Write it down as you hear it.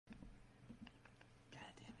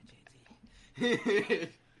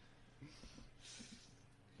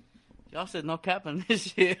Y'all said no cap on this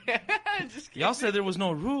shit. Y'all said there was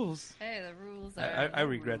no rules. Hey, the rules are... I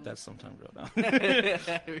regret that sometimes, bro. No.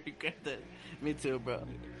 I regret that. Me too, bro.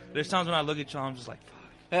 There's times when I look at y'all, I'm just like,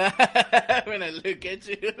 fuck. When I look at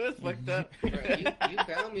you, it's fucked up. Bro, you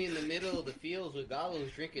found me in the middle of the fields with goggles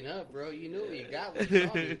drinking up, bro. You knew what you got when you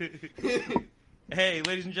saw me. Hey,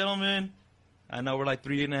 ladies and gentlemen. I know we're like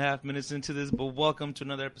 3.5 minutes into this, but welcome to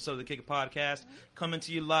another episode of the Kick It Podcast. Coming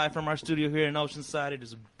to you live from our studio here in Oceanside. It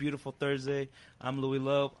is a beautiful Thursday. I'm Louis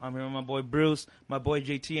Loeb. I'm here with my boy Bruce, my boy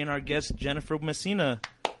JT, and our guest Jennifer Messina.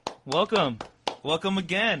 Welcome. Welcome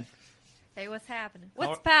again. Hey, what's happening?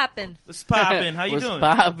 What's poppin'? What's poppin'? How you doing?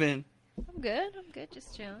 What's poppin'? I'm good,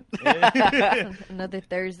 just chilling. Yeah. Another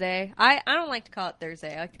Thursday. I don't like to call it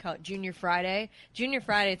Thursday. I like to call it Junior Friday. Junior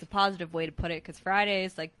Friday is a positive way to put it because Friday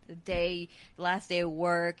is like the last day of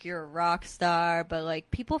work. You're a rock star, but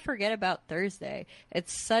like people forget about Thursday.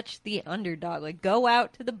 It's such the underdog. Like go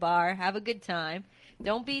out to the bar, have a good time.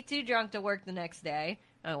 Don't be too drunk to work the next day.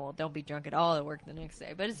 Oh, well, don't be drunk at all at work the next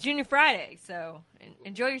day. But it's Junior Friday, so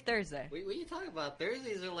enjoy your Thursday. What you talking about?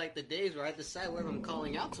 Thursdays are like the days where I decide whether I'm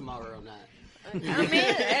calling out tomorrow or not. I mean,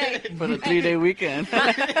 hey, For the 3-day weekend.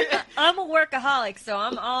 I'm a workaholic, so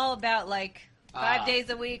I'm all about like 5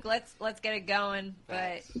 days a week. Let's get it going.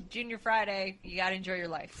 But Junior Friday, you gotta enjoy your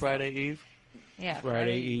life. Friday Eve. Yeah.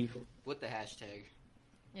 Friday Eve. With the hashtag.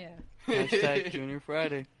 Yeah. Hashtag Junior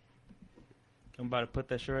Friday. I'm about to put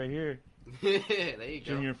that shit right here. There you go.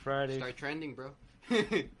 Junior Friday. Start trending, bro.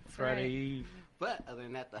 Friday Eve. But other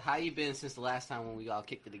than that, how you been since the last time when we all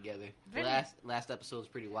kicked it together? The last episode was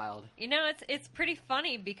pretty wild. You know, it's pretty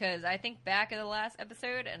funny because I think back at the last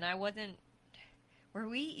episode and I wasn't. Were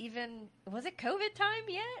we even? Was it COVID time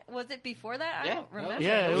yet? Was it before that? I don't remember.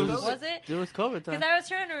 Yeah, it was. Was it? It was COVID time. Because I was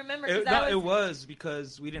trying to remember. It was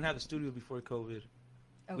because we didn't have the studio before COVID.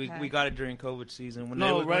 Okay. We got it during COVID season when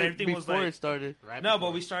right when everything was like it started. Right no, before.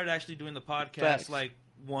 but we started actually doing the podcast Facts. like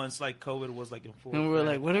once like COVID was like in full. And we were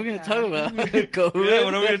like, what are we going to Okay. talk about? COVID? yeah,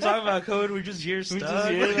 what are we gonna talk about? COVID? We're just here stuck. just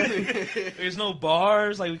here, There's no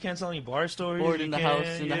bars. Like we can't tell any bar stories. Bored in the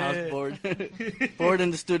house, bored. Bored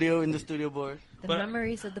in the studio bored. The but-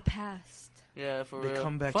 memories of the past. Yeah, for They real.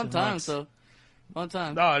 come back Fun to time, us. so. Fun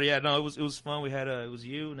time. Oh yeah, no, it was fun. We had it was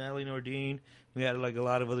you, Natalie Nordine. We had like a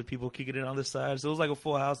lot of other people kicking it on the side, so it was like a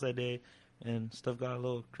full house that day, and stuff got a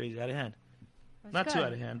little crazy out of hand. That's Not good. too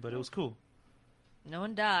out of hand, but it was cool. No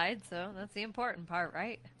one died, so that's the important part,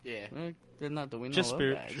 right? Yeah. They're not the window. Just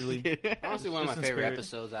spiritually. Honestly, one of my Just in favorite spirit.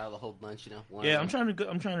 episodes out of the whole bunch, you know. One Yeah, of I'm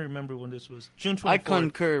them. trying to remember when this was. June 24th. I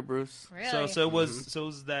concur, Bruce. Really? So it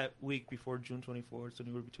was that week before June 24th. So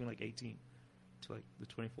we were between like 18 to like the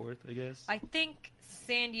 24th, I guess. I think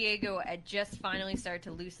San Diego had just finally started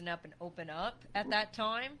to loosen up and open up at that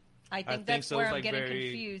time. I think that's so. It where was, I'm like, getting very-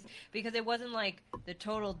 confused because it wasn't like the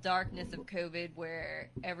total darkness of COVID where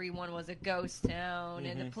everyone was a ghost town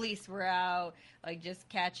and the police were out, like just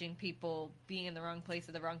catching people being in the wrong place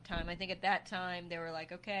at the wrong time. I think at that time they were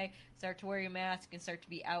like, okay, start to wear your mask and start to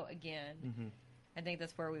be out again. Mm-hmm. I think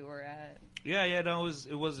that's where we were at. Yeah, no,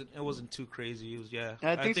 it wasn't too crazy. It was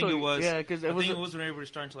I think so, it was. yeah, 'cause I think it was when everybody was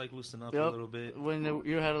starting to like loosen up a little bit. When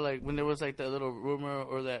when there was like that little rumor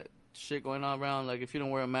or that shit going on around, like if you don't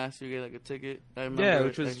wear a mask, you get like a ticket. I remember Yeah, it,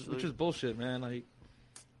 which was bullshit, man. Like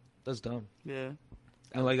that's dumb. yeah.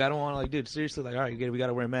 And like I don't want to like, dude, seriously, like all right, we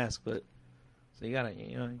gotta wear a mask, but so you gotta,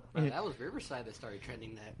 you know. Bro, that was Riverside that started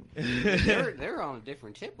trending that. They're on a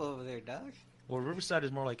different tip over there, dog. Well, Riverside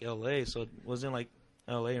is more like L.A., so it wasn't like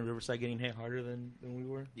L.A. and Riverside getting hit harder than we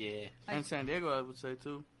were. Yeah. And San Diego, I would say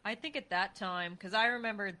too. I think at that time, because I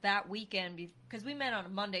remember that weekend, because we met on a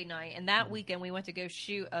Monday night, and that weekend we went to go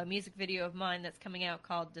shoot a music video of mine that's coming out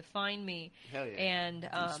called Define Me. Hell yeah. And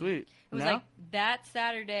Sweet. it was Now? like that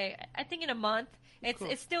Saturday, I think in a month.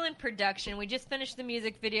 It's still in production. We just finished the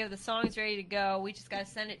music video. The song's ready to go. We just got to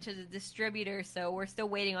send it to the distributor, so we're still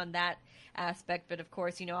waiting on that aspect. But, of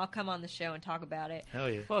course, I'll come on the show and talk about it. Hell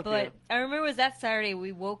yeah. Fuck But yeah. I remember it was that Saturday.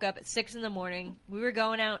 We woke up at 6 in the morning. We were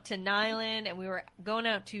going out to Nyland, and we were going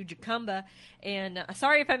out to Jacumba. And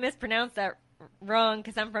sorry if I mispronounced that wrong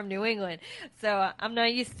because I'm from New England, so I'm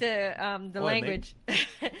not used to the language.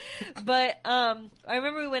 But I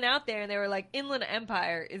remember we went out there, and they were like, Inland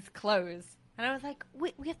Empire is closed. And I was like,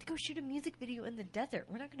 wait, we have to go shoot a music video in the desert.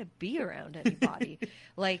 We're not going to be around anybody.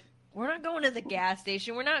 Like, we're not going to the gas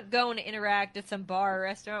station. We're not going to interact at some bar or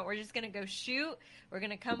restaurant. We're just going to go shoot. We're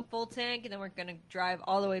going to come full tank, and then we're going to drive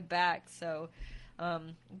all the way back. So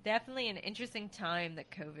definitely an interesting time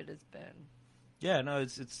that COVID has been. Yeah, no,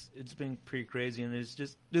 it's been pretty crazy, and it's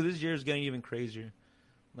just, dude, this year is getting even crazier.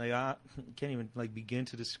 Like I can't even like begin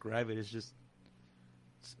to describe it. It's just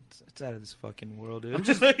It's out of this fucking world, dude. I'm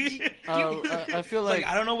just- I feel like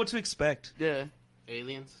I don't know what to expect. yeah.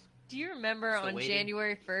 Aliens. Do you remember Still on waiting.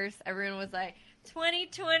 January 1st, everyone was like,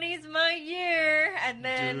 2020 is my year, and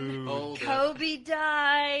then Dude. Hold up. Kobe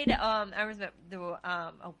died. I was a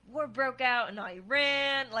war broke out in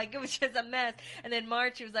Iran. Like, it was just a mess. And then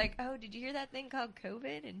March, it was like, oh, did you hear that thing called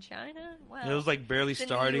COVID in China? Wow. It was like barely it's in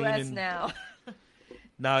starting. the U.S. and now.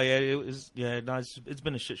 No, yeah, it was. Yeah, no, it's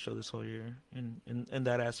been a shit show this whole year in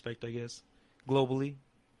that aspect, I guess. Globally,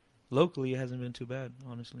 locally, it hasn't been too bad,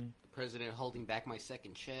 honestly. President holding back my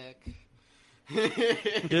second check.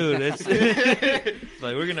 Dude, it's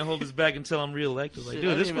like we're gonna hold this back until I'm reelected. Like, Shit,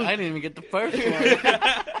 dude, I didn't even get the first one.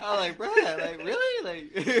 I was like, bro, like really,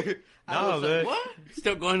 like. I No, was like, man. what?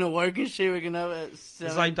 Still going to work and shit. Waking up at 7.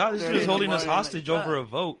 It's like, dog, this dude is holding us hostage over a. a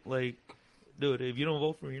vote. Like, dude, if you don't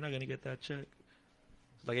vote for me, you're not gonna get that check.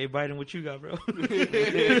 It's like, hey, Biden, what you got, bro?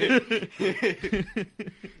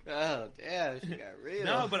 Oh damn, she got real.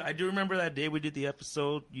 No, but I do remember that day we did the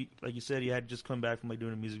episode. Like you said, you had just come back from like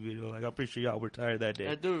doing a music video. Like, I'm pretty sure y'all were tired that I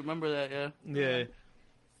day. do remember that. Yeah. Yeah.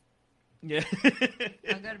 Yeah.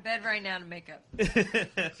 I'll go to bed right now to make up.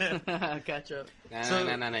 Catch up.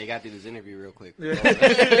 No, you got to do this interview real quick.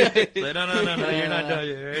 Like, no, you're not done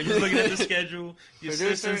yet. Right? Just looking at the schedule. Your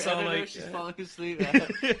Producer, assistant's all editor, like, she's falling asleep.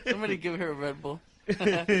 Somebody give her a Red Bull.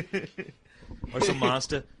 or some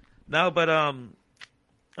monster. No, but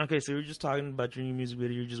okay. So we were just talking about your new music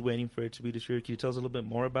video. You're just waiting for it to be distributed. Can you tell us a little bit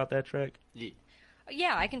more about that track?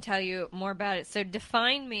 Yeah, I can tell you more about it. So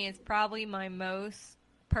Define Me is probably my most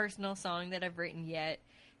personal song that I've written yet.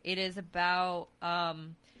 It is about,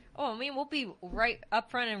 we'll be right up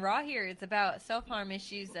front and raw here. It's about self-harm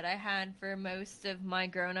issues that I had for most of my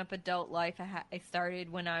grown-up adult life. I started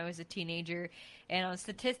when I was a teenager, and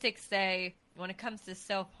statistics say when it comes to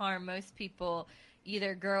self-harm, most people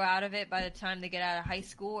either grow out of it by the time they get out of high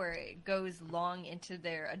school or it goes long into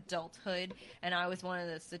their adulthood, and I was one of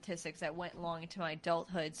the statistics that went long into my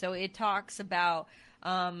adulthood. So it talks about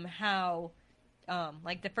how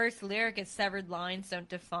like the first lyric is severed lines don't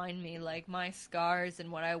define me, like my scars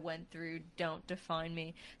and what I went through don't define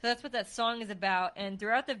me. So that's what that song is about. And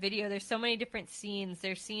throughout the video there's so many different scenes.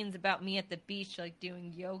 There's scenes about me at the beach, like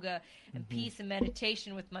doing yoga and peace and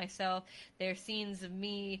meditation with myself. There's scenes of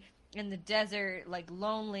me in the desert, like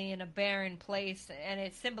lonely in a barren place, and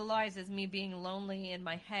it symbolizes me being lonely in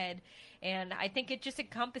my head. And I think it just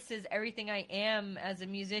encompasses everything I am as a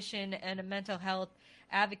musician and a mental health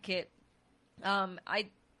advocate.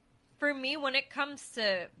 For me, when it comes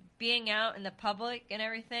to being out in the public and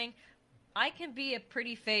everything, I can be a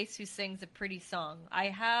pretty face who sings a pretty song. I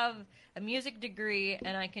have a music degree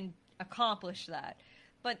and I can accomplish that.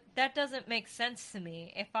 But that doesn't make sense to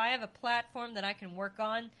me. If I have a platform that I can work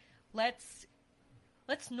on, let's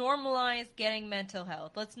normalize getting mental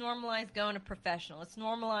health. Let's normalize going to professional. Let's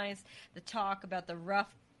normalize the talk about the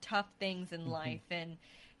rough, tough things in life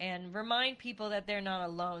and remind people that they're not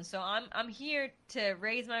alone. So I'm here to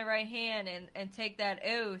raise my right hand and take that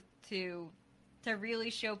oath to really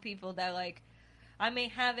show people that, like, I may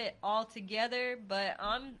have it all together, but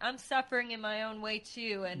I'm suffering in my own way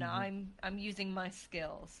too, and I'm using my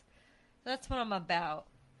skills. That's what I'm about.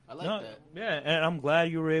 I like that. Yeah, and I'm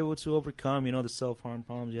glad you were able to overcome, the self-harm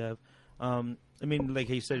problems you have. I mean, like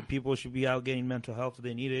you said, people should be out getting mental health if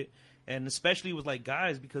they need it, and especially with like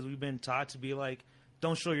guys, because we've been taught to be like,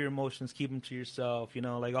 don't show your emotions, keep them to yourself.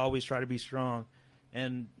 Like always try to be strong,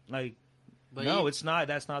 and like, But it's not.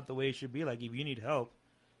 That's not the way it should be. Like if you need help,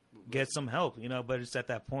 get some help. But it's at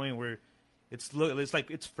that point where it's like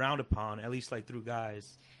it's frowned upon, at least like through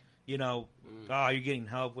guys. Oh, you're getting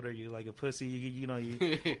help. What are you, like a pussy? Like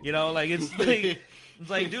it's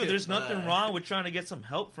like, dude, there's nothing wrong with trying to get some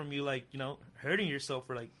help from you. Like, hurting yourself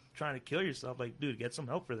or like trying to kill yourself. Like, dude, get some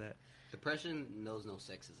help for that. Depression knows no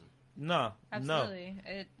sexism. No, Absolutely.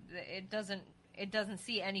 It doesn't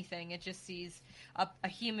see anything. It just sees a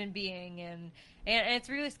human being, and it's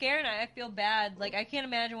really scary. And I feel bad. Like, I can't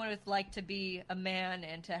imagine what it's like to be a man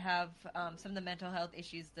and to have some of the mental health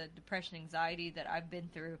issues, the depression, anxiety that I've been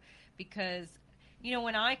through. Because,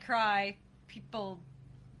 when I cry, people,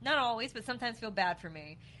 not always, but sometimes feel bad for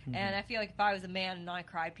me. And I feel like if I was a man and I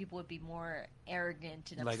cried, people would be more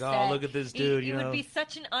arrogant and like, upset. oh, look at this dude. It would be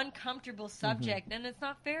such an uncomfortable subject, and it's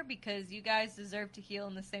not fair because you guys deserve to heal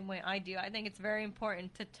in the same way I do. I think it's very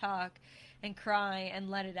important to talk and cry and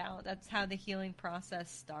let it out. That's how the healing process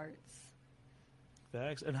starts.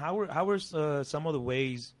 Facts. And how were some of the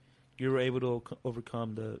ways you were able to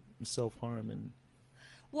overcome the self-harm? And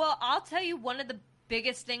Well, I'll tell you, one of the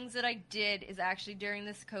biggest things that I did is actually during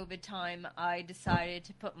this COVID time, I decided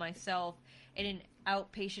to put myself in an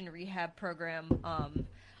outpatient rehab program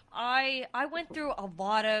I went through a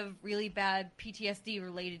lot of really bad PTSD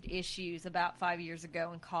related issues about 5 years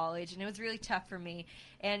ago in college, and it was really tough for me.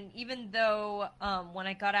 And even though when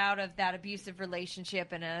I got out of that abusive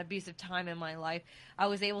relationship and an abusive time in my life, I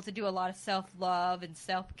was able to do a lot of self-love and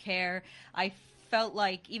self-care. I felt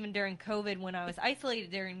like even during COVID, when I was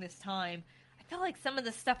isolated during this time, I felt like some of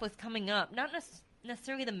the stuff was coming up. Not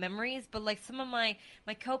necessarily the memories, but like some of my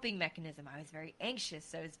coping mechanism. I was very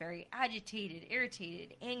anxious. I was very agitated,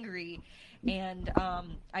 irritated, angry, and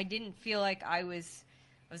I didn't feel like I was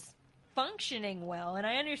functioning well. And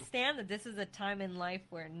I understand that this is a time in life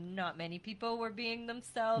where not many people were being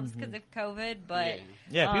themselves because of COVID, but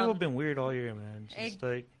yeah, people have been weird all year, man. Just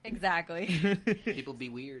exactly. People be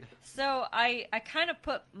weird. So I kind of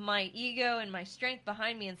put my ego and my strength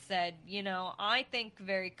behind me and said, you know, I think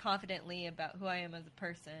very confidently about who I am as a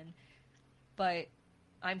person, but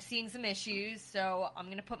I'm seeing some issues, so I'm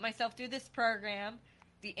going to put myself through this program.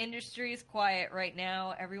 The industry is quiet right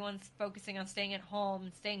now. Everyone's focusing on staying at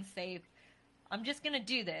home, staying safe. I'm just going to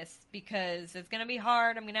do this because it's going to be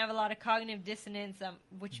hard. I'm going to have a lot of cognitive dissonance,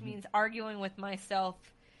 which means arguing with myself,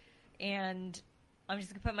 and I'm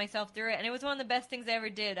just going to put myself through it. And it was one of the best things I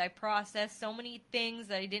ever did. I processed so many things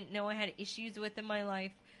that I didn't know I had issues with in my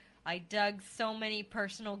life. I dug so many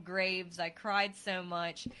personal graves. I cried so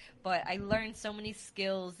much, but I learned so many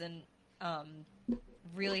skills and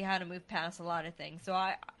really how to move past a lot of things. So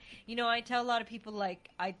I tell a lot of people, like,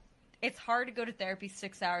 it's hard to go to therapy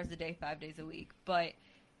 6 hours a day, 5 days a week, but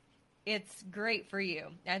it's great for you.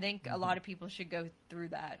 I think a lot of people should go through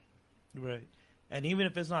that. Right. And even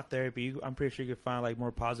if it's not therapy, I'm pretty sure you could find like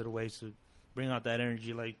more positive ways to bring out that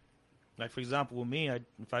energy. Like for example, with me,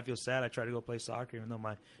 if I feel sad, I try to go play soccer, even though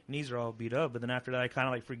my knees are all beat up. But then after that, I kind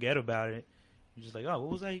of like forget about it. You're just like, oh,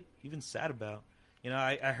 what was I even sad about? You know,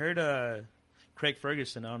 I heard Craig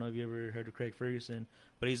Ferguson. I don't know if you ever heard of Craig Ferguson,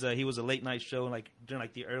 but he was a late night show like during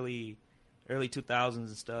like the early 2000s and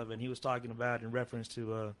stuff, and he was talking about in reference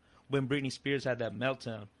to when Britney Spears had that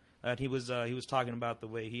meltdown. He was talking about the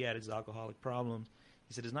way he had his alcoholic problems.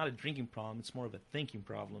 He said it's not a drinking problem; it's more of a thinking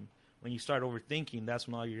problem. When you start overthinking, that's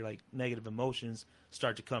when all your like negative emotions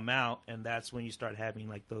start to come out, and that's when you start having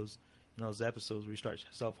like those episodes where you start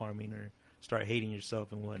self-harming or start hating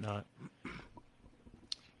yourself and whatnot.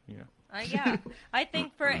 Yeah. I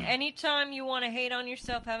think for any time you want to hate on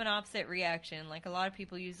yourself, have an opposite reaction. Like a lot of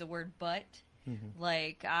people use the word "but."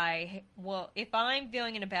 Like if I'm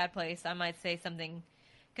feeling in a bad place, I might say something,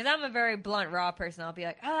 because I'm a very blunt, raw person. I'll be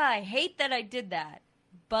like, I hate that I did that,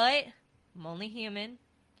 but I'm only human,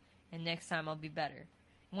 and next time I'll be better.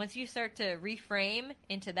 Once you start to reframe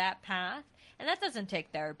into that path, and that doesn't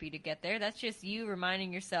take therapy to get there. That's just you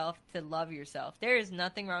reminding yourself to love yourself. There is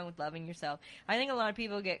nothing wrong with loving yourself. I think a lot of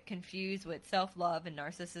people get confused with self-love and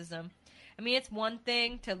narcissism. I mean, it's one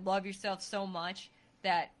thing to love yourself so much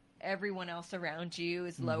that everyone else around you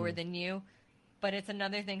is lower than you. But it's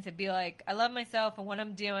another thing to be like, I love myself and what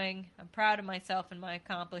I'm doing. I'm proud of myself and my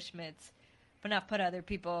accomplishments. But not put other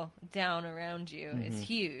people down around you. It's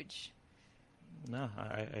huge. No,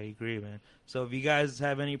 I agree, man. So if you guys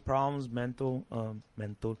have any problems, mental, if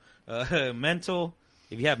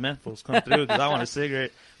you have mentals, come through because I want a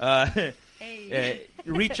cigarette. Hey.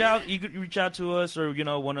 Reach out. You could reach out to us or,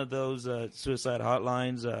 one of those suicide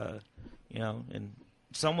hotlines, and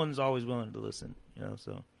someone's always willing to listen,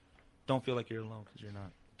 so don't feel like you're alone because you're not.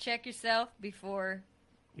 Check yourself before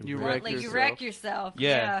you wreck yourself.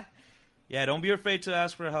 Yeah. Yeah, don't be afraid to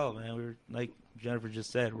ask for help, man. We're like Jennifer just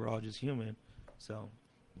said, we're all just human. So,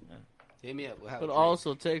 yeah. Hit me up. But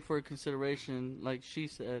also take for consideration, like she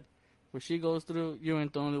said, what she goes through, you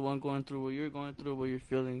ain't the only one going through what you're going through, what you're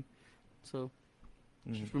feeling. So,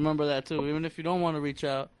 just remember that too. Even if you don't want to reach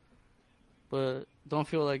out, but don't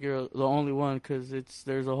feel like you're the only one because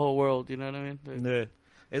there's a whole world. You know what I mean? Yeah.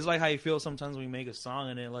 It's like how you feel sometimes when you make a song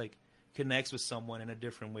and it like connects with someone in a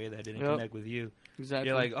different way that didn't connect with you. Exactly.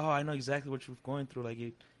 You're like, oh, I know exactly what you're going through. Like,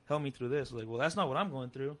 you helped me through this. Like, well, that's not what I'm going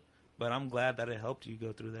through. But I'm glad that it helped you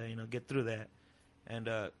go through that, get through that. And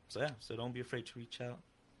so don't be afraid to reach out.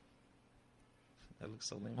 That looks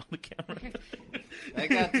so lame on the camera. I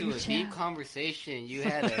got to a deep conversation. You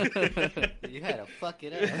had to fuck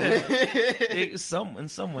it up. In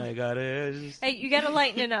some way, I got it. Hey, you got to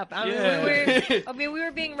lighten it up. We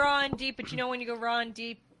were being raw and deep, but when you go raw and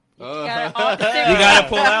deep, you gotta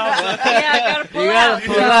pull out. Yeah, gotta pull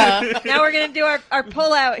out. Now we're gonna do our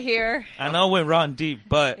pull out here. I know it went raw and deep,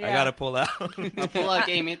 but I gotta pull out. My pull out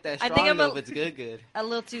game ain't that strong though, if it's good. A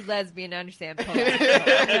little too lesbian to understand pull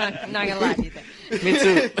out. I'm not gonna lie to you there. Me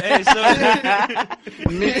too. Hey, so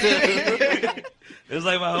Me too. It was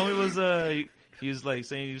like my homie was he was like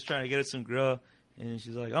saying he was trying to get at some girl, And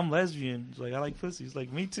she's like, I'm lesbian. She's like, I like pussy. He's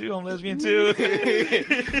like, me too. I'm lesbian too.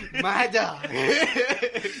 My dog.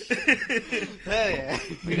 Hell yeah.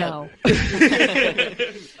 No.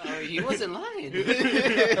 Oh, he wasn't lying.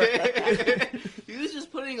 He was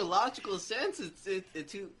just putting a logical sense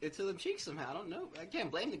into them cheeks somehow. I don't know. I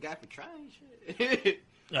can't blame the guy for trying shit.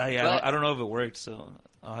 Yeah, I don't know if it worked, so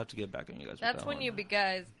I'll have to get back on you guys. That's when you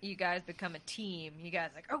guys become a team. You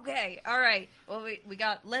guys like, okay, all right. Well, we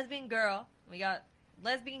got lesbian girl, we got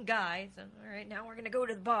lesbian guy. So all right, now we're gonna go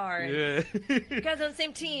to the bar. And Yeah. you guys on the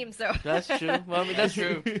same team, so That's true. Well, I mean, that's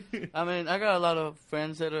true. I mean, I got a lot of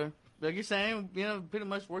friends that are, like you're saying, pretty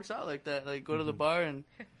much works out like that. Like, go to the bar and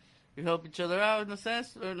you help each other out in a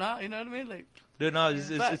sense, or not, you know what I mean? Like, Dude, no,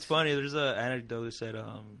 it's funny. There's an anecdote that said,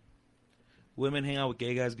 women hang out with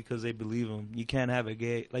gay guys because they believe them. You can't have a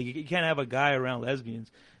you can't have a guy around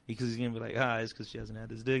lesbians because he's gonna be like, it's because she hasn't had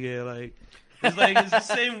this dick yet. Like, it's the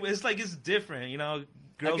same. It's like it's different, you know.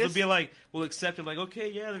 Girls would be like, will accept it, like,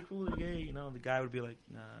 okay, yeah, they're cool, they're gay, you know. The guy would be like,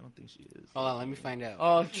 nah, I don't think she is. Hold on, let me find out.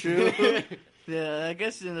 oh, true. Yeah, I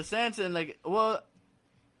guess in a sense, and like, well,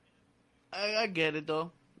 I get it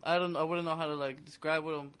though. I wouldn't know how to like describe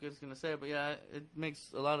what I'm just gonna say, but yeah, it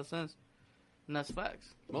makes a lot of sense, and that's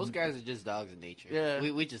facts. Most guys are just dogs in nature. Yeah.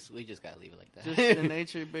 we just gotta leave it like that. Just in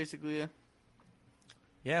nature, basically. Yeah.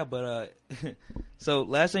 Yeah, but so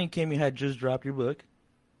last time you came, you had just dropped your book.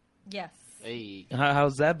 yes. Hey.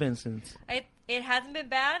 How's that been since? It hasn't been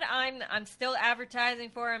bad. I'm still advertising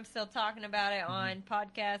for it. I'm still talking about it on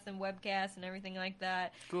podcasts and webcasts and everything like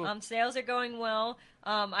that. Cool. Sales are going well.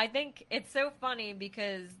 I think it's so funny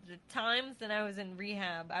because the times that I was in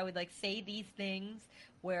rehab, I would like say these things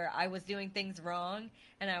where I was doing things wrong,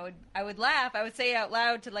 and I would laugh. I would say out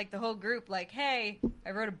loud to like the whole group, like, "Hey,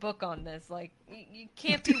 I wrote a book on this. Like, you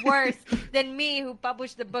can't be worse than me who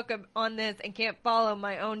published a book on this and can't follow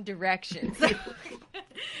my own directions."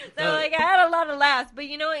 So like I had a lot of laughs, but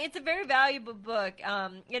it's a very valuable book.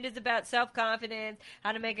 It is about self-confidence,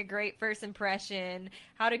 how to make a great first impression,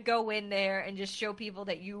 how to go in there and just show people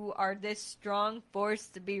that you are this strong force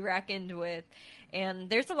to be reckoned with. And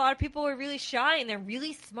there's a lot of people who are really shy and they're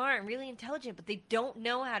really smart and really intelligent, but they don't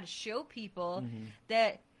know how to show people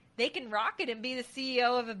that they can rock it and be the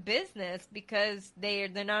CEO of a business because they're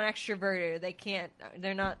not extroverted.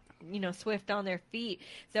 They're not, swift on their feet.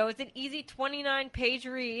 So it's an easy 29-page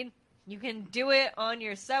read. You can do it on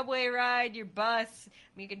your subway ride, your bus.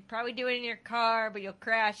 You can probably do it in your car, but you'll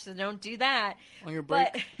crash, so don't do that. On your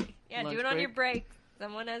break. But, yeah, Lunch do it on break. your break.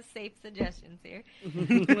 Someone has safe suggestions here.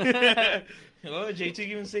 Oh, JT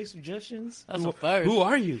giving safe suggestions? That's a first. Who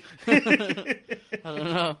are you? I don't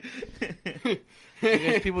know. I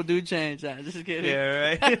guess people do change. Just kidding.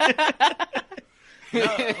 Yeah, right.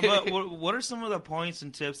 No, but what are some of the points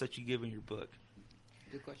and tips that you give in your book?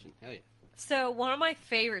 Good question. Hell yeah. So one of my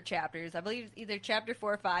favorite chapters, I believe it's either chapter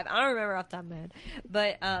 4 or 5, I don't remember off the top of my head,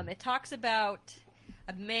 but it talks about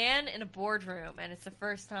a man in a boardroom, and it's the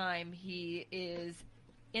first time he is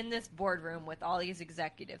in this boardroom with all these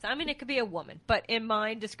executives. I mean, it could be a woman, but in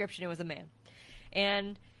my description, it was a man.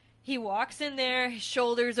 And he walks in there, his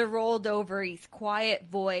shoulders are rolled over, he's quiet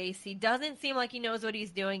voice, he doesn't seem like he knows what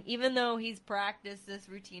he's doing, even though he's practiced this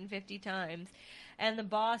routine 50 times. And the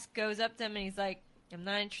boss goes up to him and he's like, I'm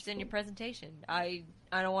not interested in your presentation. I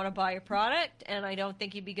don't want to buy your product, and I don't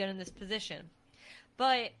think you'd be good in this position.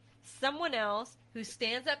 But someone else who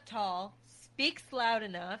stands up tall, speaks loud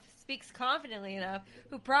enough, speaks confidently enough,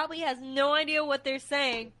 who probably has no idea what they're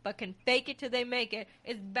saying, but can fake it till they make it,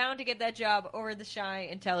 is bound to get that job over the shy,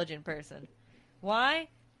 intelligent person. Why?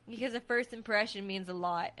 Because a first impression means a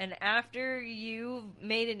lot. And after you've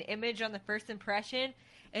made an image on the first impression,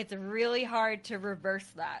 it's really hard to reverse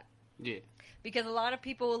that. Yeah. Because a lot of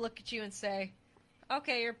people will look at you and say,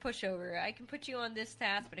 okay, you're a pushover. I can put you on this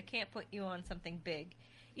task, but I can't put you on something big.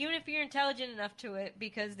 Even if you're intelligent enough to it,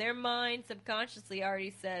 because their mind subconsciously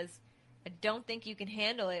already says, I don't think you can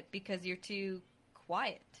handle it because you're too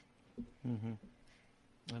quiet.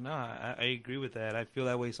 Mm-hmm. No, I agree with that. I feel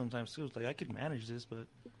that way sometimes too. It's like, I could manage this, but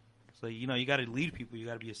it's like, you got to lead people. You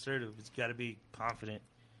got to be assertive. It's got to be confident.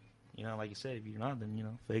 Like you said, if you're not,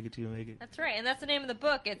 then, fake it till you make it. That's right. And that's the name of the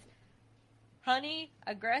book. It's Honey,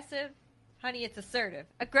 Aggressive, Honey, It's Assertive.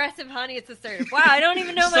 Aggressive, Honey, It's Assertive. Wow, I don't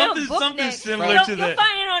even know my own book something name. similar You'll to that.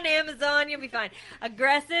 find it on Amazon. You'll be fine.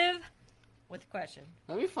 Aggressive, with a question.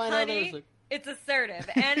 Let me find Honey, out. it's assertive.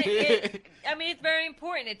 And it's very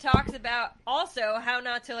important. It talks about also how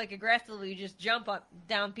not to aggressively just jump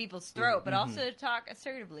down people's throat, but also to talk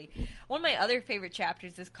assertively. One of my other favorite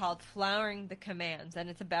chapters is called Flowering the Commands, and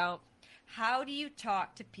it's about how do you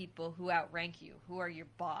talk to people who outrank you, who are your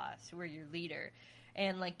boss, who are your leader,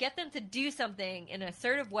 and like get them to do something in an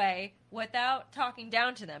assertive way without talking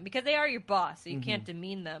down to them, because they are your boss, so you can't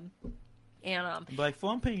demean them. And like, fool,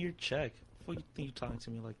 I'm paying your check. What you think you're talking to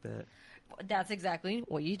me like that? that's exactly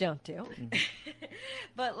what you don't do.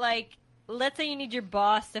 But like, let's say you need your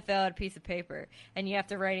boss to fill out a piece of paper, and you have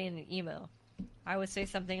to write in an email. I would say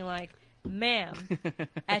something like, "Ma'am,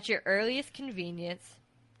 at your earliest convenience,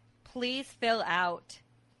 please fill out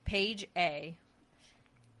page A.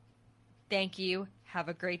 Thank you. Have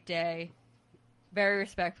a great day. Very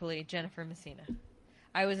respectfully, Jennifer Messina."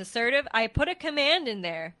 I was assertive. I put a command in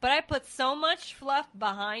there, but I put so much fluff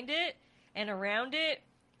behind it and around it.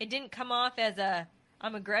 It didn't come off as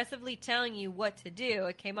I'm aggressively telling you what to do.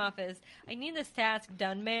 It came off as, "I need this task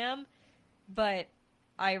done, ma'am, but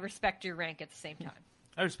I respect your rank at the same time."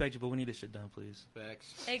 I respect you, but we need this shit done, please.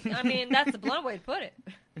 Facts. I mean, that's the blunt way to put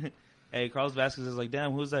it. Hey, Carlos Vasquez is like,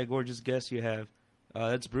 damn, who's that gorgeous guest you have?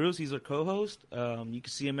 That's Bruce. He's our co-host. You can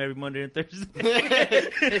see him every Monday and Thursday.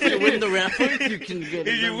 If you win the raffle, you can get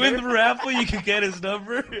his If you number. win the raffle, you can get his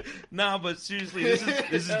number. Nah, but seriously, this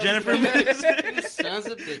is Jennifer Messina. Sons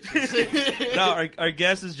of bitches. No, our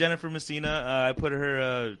guest is Jennifer Messina. I put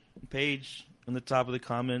her page on the top of the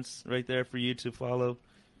comments right there for you to follow.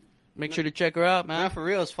 Make sure to check her out, Nah, man. for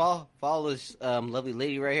real, follow this lovely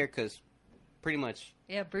lady right here, because pretty much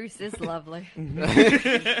Yeah, Bruce is lovely. y'all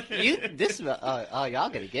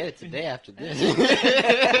gotta get it today after this.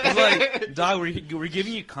 It's like, dog, we're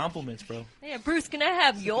giving you compliments, bro. Yeah, Bruce, can I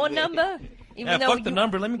have your number? Even Yeah, though fuck the you-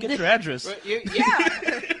 number. Let me get your address.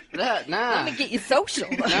 Yeah. Nah. Let me get your social.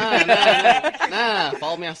 Nah.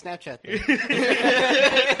 Follow me on Snapchat. Then.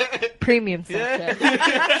 Premium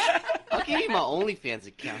Snapchat. I'll give you my OnlyFans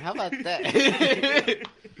account. How about that?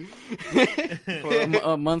 For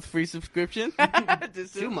a month free subscription.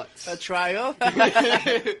 2 months. A trial.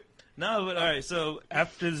 No, but all right. So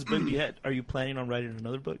after this book, are you planning on writing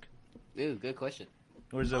another book, Dude, good question.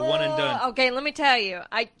 or is it one and done? Okay, let me tell you.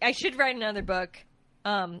 I should write another book.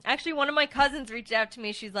 Actually, one of my cousins reached out to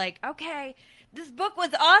me. She's like, "Okay, this book was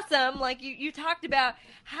awesome. Like you talked about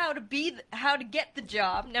how to get the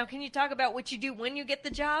job. Now, can you talk about what you do when you get the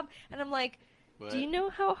job?" And I'm like, What? "Do you know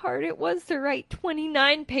how hard it was to write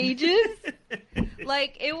 29 pages?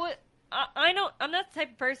 Like it was." I'm not the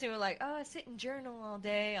type of person who like, "Oh, I sit and journal all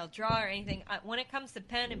day, I'll draw or anything." When it comes to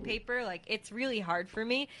pen and paper, like it's really hard for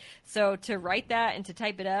me. So to write that and to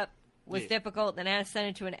type it up was difficult. Then I had to send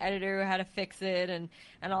it to an editor who had to fix it and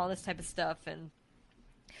all this type of stuff. And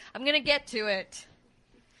I'm gonna get to it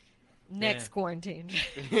next quarantine.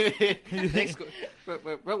 But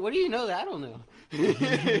what do you know that I don't know?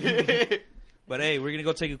 But hey, we're gonna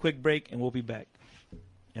go take a quick break, and we'll be back.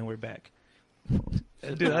 And we're back.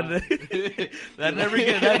 Dude, that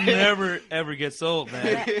never ever gets old,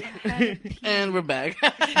 man. And we're back.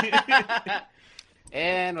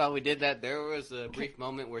 And while we did that, there was a brief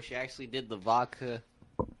moment where she actually did the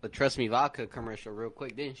Trust Me vodka commercial real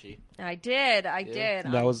quick, didn't she? I did.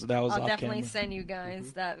 That was I'll off definitely camera. send you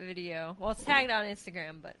guys that video. Well, it's tagged on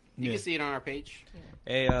Instagram, but You can see it on our page.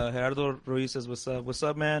 Hey, Gerardo Ruiz says, "What's up? What's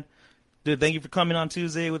up, man? Dude, thank you for coming on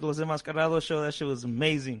Tuesday with the Los Enmascarados show. That shit was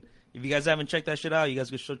amazing. If you guys haven't checked that shit out, you guys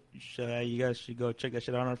should go check that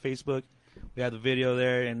shit out on our Facebook. We have the video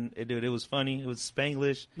there, and it was funny. It was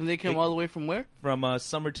Spanglish. And they came all the way from where? From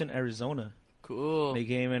Somerton, Arizona. Cool. They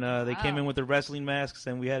came in. They came in with their wrestling masks,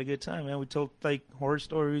 and we had a good time, man. We told like horror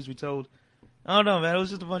stories. We told, I don't know, man. It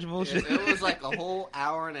was just a bunch of bullshit. It was like a whole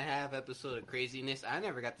hour-and-a-half episode of craziness. I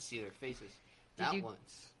never got to see their faces. Not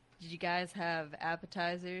once. did you guys have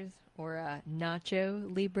appetizers or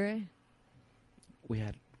Nacho Libre? We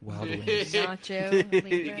had Wild Wings. Nacho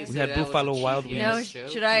Libre. We had Buffalo Wild Wings. No, show.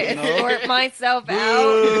 should I escort myself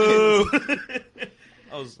out? Boo!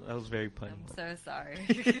 I was very punny. I'm so sorry.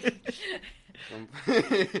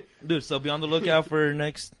 Dude, so be on the lookout for our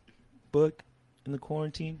next book in the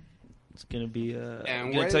quarantine. It's gonna be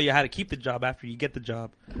I'm gonna tell you how to keep the job after you get the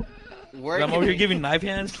job. I'm over here giving knife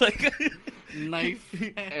hands like Knife.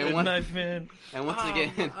 knife hand. And once again,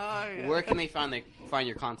 where can they find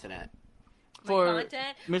your content at? For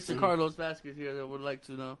content? Mr. Carlos Vasquez here that would like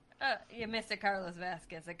to know. Yeah, Mr. Carlos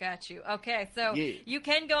Vasquez, I got you. Okay, so Yeah. you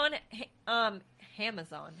can go on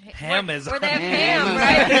Amazon. Amazon. Where they have ham, Amazon.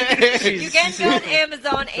 right? You Jesus. can go on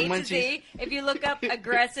Amazon, The A to munchies. Z. If you look up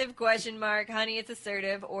aggressive honey, it's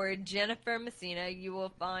assertive, or Jennifer Messina, you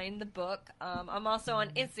will find the book. I'm also on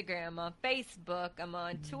Instagram, on Facebook, I'm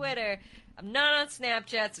on Twitter. I'm not on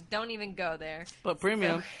Snapchat, so don't even go there. But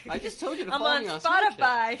premium. I just told you to I'm follow on me on Snapchat.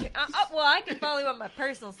 Spotify. Well, I can follow you on my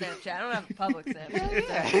personal Snapchat. I don't have a public Snapchat.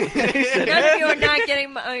 So. Yeah. None of you are not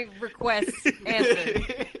getting my requests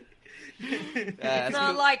answered. It's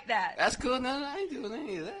not cool. like that. That's cool. No, I ain't doing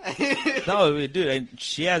any of that. No, dude,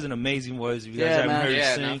 she has an amazing voice. If you guys Yeah, haven't man. heard her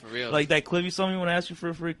Yeah, sing, no, for real. like that clip you saw me when I asked you for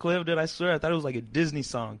a free clip, dude, I swear I thought it was like a Disney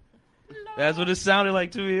song. That's what it sounded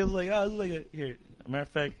like to me. It was like, oh, it was like a here. Matter of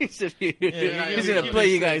fact, He said, here. Yeah, He's yeah, gonna yeah, play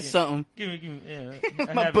yeah, you guys yeah. something. give me, yeah.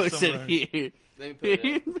 I My have boy it said somewhere. here. Let me put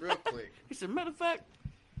it up real quick. He said, matter of fact.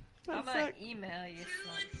 I'm gonna email you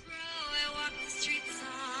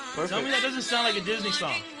Perfect. Tell me that doesn't sound like a Disney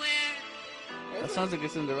song. That sounds like a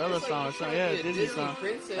Cinderella It's like song or you're something. trying Yeah, to be a Disney Disney song.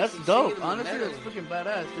 princess That's and dope. singing in the Honestly, meadow. that's freaking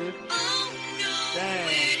badass, dude.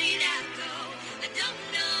 Dang.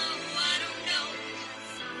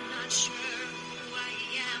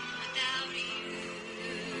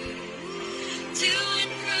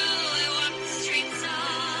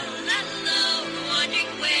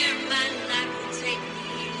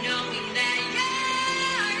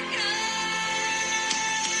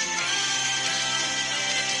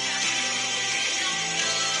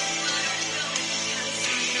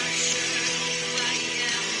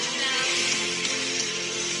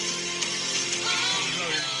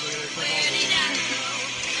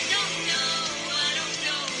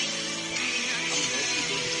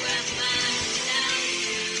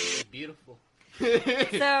 Beautiful.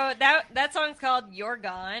 So that song's called "You're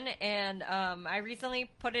Gone," and I recently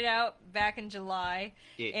put it out back in July,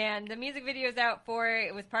 Yeah. and the music video is out for it.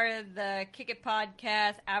 It was part of the Kick It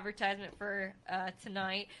podcast advertisement for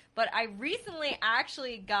tonight. But I recently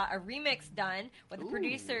actually got a remix done with a Ooh.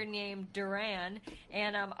 producer named Duran,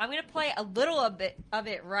 and I'm gonna play a little bit of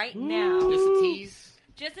it right now. Just a tease.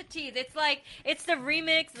 Just a tease. It's the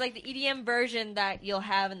remix, like the EDM version that you'll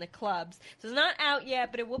have in the clubs. So it's not out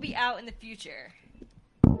yet, but it will be out in the future.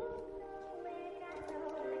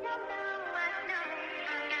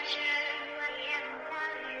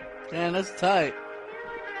 Man, that's tight.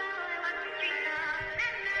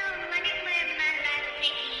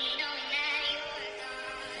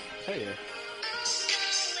 Hell yeah.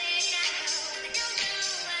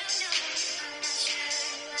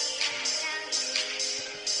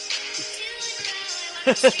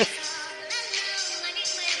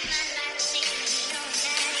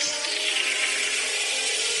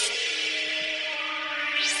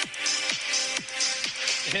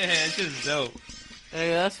 Yeah, it's just dope. Hey,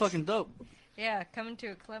 that's fucking dope. Yeah, coming to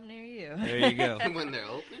a club near you. There you go. When they're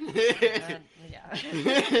open. Yeah.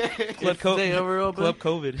 Club Stay over open. Club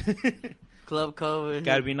COVID. Club COVID.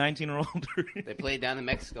 Got to be 19 or older. They play down in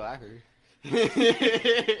Mexico, I heard.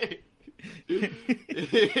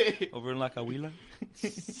 Over in La Cahuila.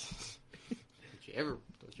 Don't you ever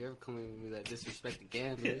come in with that disrespect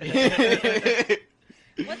again, man.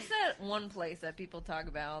 What's that one place that people talk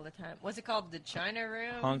about all the time? What's it called? The China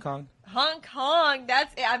Room? Hong Kong. Hong Kong.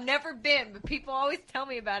 That's it. I've never been, but people always tell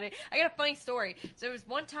me about it. I got a funny story. So there was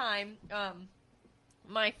one time,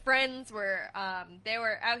 my friends were, they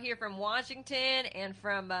were out here from Washington and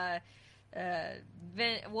from,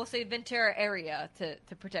 we'll say Ventura area to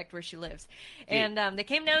protect where she lives. And they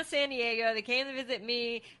came down to San Diego. They came to visit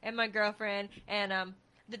me and my girlfriend. And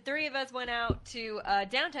the three of us went out to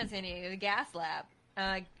downtown San Diego, the gas lamp,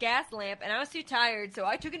 and I was too tired, so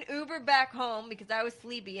I took an Uber back home because I was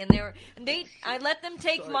sleepy. And I let them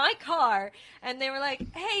take my car, and they were like,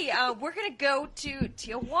 "Hey, we're gonna go to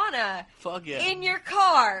Tijuana Fuck yeah. in your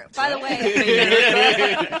car." By the way,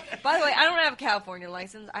 I don't have a California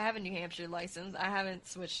license. I have a New Hampshire license. I haven't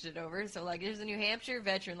switched it over. So like, there's a New Hampshire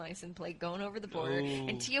veteran license plate going over the border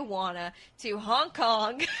in Tijuana to Hong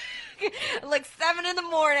Kong, like 7 in the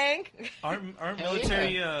morning. Aren't Hell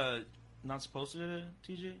military not supposed to,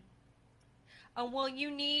 TJ? Well,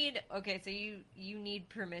 you need you need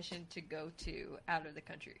permission to go to out of the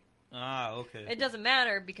country. Ah, okay. It doesn't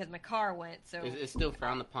matter because my car went. So It's still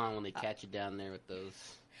frowned upon when they catch you down there with those.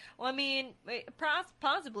 well, I mean,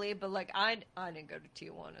 possibly, but like I didn't go to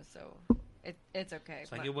Tijuana, so it's okay.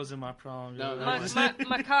 It's like it wasn't my problem. No,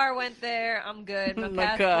 My car went there. I'm good. My My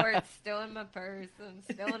car. passport's still in my purse. I'm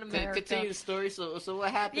still in America. Continue the story. So what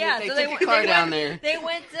happened? Yeah, if so they took your car they down went, there. They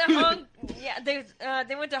went to Hong. Yeah,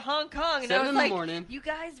 they went to Hong Kong, and 7 I was in the like, morning. "You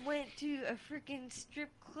guys went to a freaking strip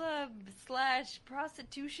club /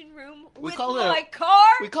 prostitution room We with call it my car?"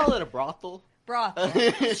 We call it a brothel. brothel.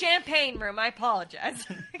 Champagne room. I apologize.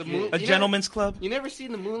 A gentleman's club? You never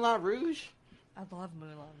seen the Moulin Rouge? I love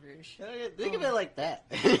Moulin Rouge. Think of it like that.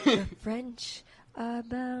 The French are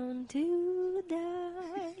bound to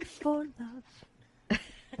die for love.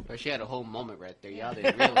 But she had a whole moment right there. Y'all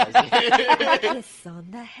didn't realize it. A kiss on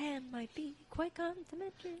the hand might be quite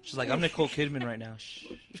complimentary. She's like, I'm Nicole Kidman right now. Shh.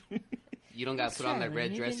 You don't got to put on that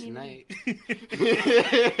red dress tonight.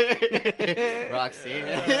 Roxanne.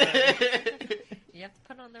 You have to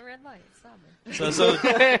put on the red light. Stop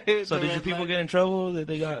it. So did your people get in trouble?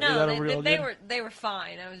 They got over real good? They were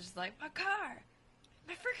fine. I was just like, my car.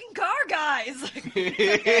 My freaking car, guys! Like,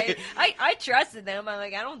 okay. I trusted them. I'm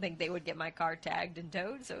like, I don't think they would get my car tagged and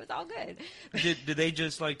towed, so it's all good. Did they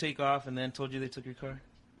just like take off and then told you they took your car?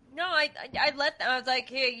 No, I let them. I was like,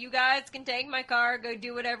 hey, you guys can take my car, go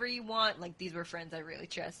do whatever you want. Like, these were friends I really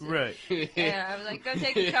trusted. Right. And I was like, go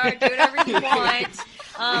take the car, do whatever you want.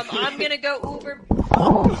 I'm gonna go Uber.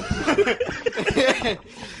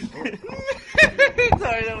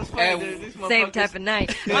 Sorry, that was funny. Dude. Same type of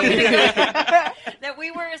night. I'm gonna go. That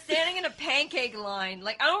we were standing in a pancake line.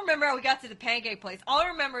 Like, I don't remember how we got to the pancake place. All I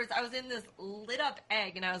remember is I was in this lit up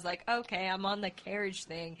egg, and I was like, okay, I'm on the carriage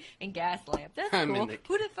thing and gas lamp. That's cool.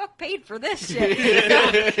 Who the fuck paid for this shit?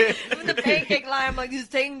 I'm in the pancake line. I'm like, this is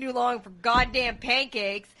taking too long for goddamn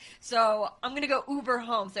pancakes. So I'm gonna go Uber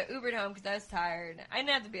home. So I Ubered home because I was tired. I didn't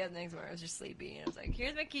have to be at the next morning. I was just sleepy. And I was like,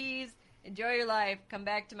 here's my keys. Enjoy your life. Come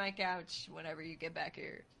back to my couch whenever you get back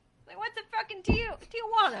here. Like, what's a fucking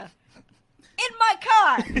Tijuana? In my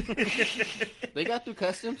car! They got through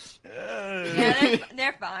customs? Yeah,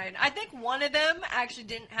 they're fine. I think one of them actually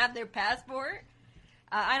didn't have their passport.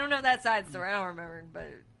 I don't know that side story. I don't remember, but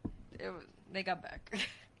they got back.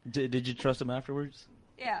 Did you trust them afterwards?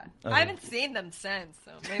 Yeah. Okay. I haven't seen them since,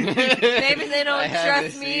 so maybe they don't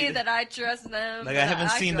trust me that I trust them. Like, I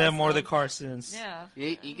haven't seen them or the car since. Yeah.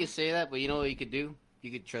 You could say that, but you know what you could do? You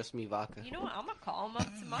could trust me, Vodka. You know what? I'm going to call them up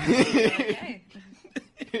tomorrow. Like, hey.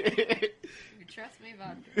 You trust me,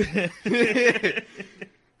 Vodka.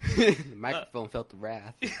 The microphone felt the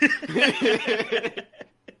wrath.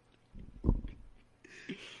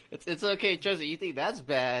 It's okay, trust it. You think that's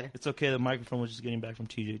bad? It's okay. The microphone was just getting back from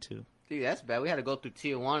TJ too. Dude, that's bad. We had to go through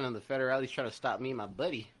Tijuana and the federales trying to stop me and my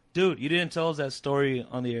buddy. Dude, you didn't tell us that story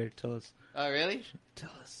on the air. Tell us. Oh, really? Tell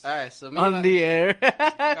us. All right, so on the air.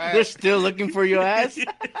 They're still looking for your ass.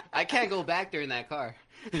 I can't go back there in that car.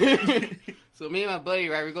 So me and my buddy,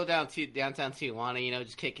 right, we go down to downtown Tijuana, you know,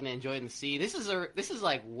 just kicking it, enjoying the sea. This is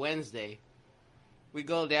like Wednesday. We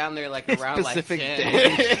go down there like around Pacific like 10.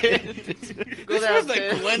 Day. Go this down was 10.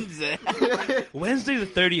 like Wednesday. Wednesday the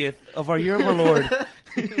 30th of our year of our Lord.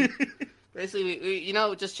 Basically, we you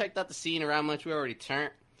know, just checked out the scene around much. We already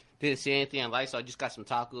turned. Didn't see anything I liked, so I just got some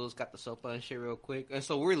tacos, got the sopa and shit real quick. And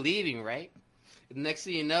so we're leaving, right? And next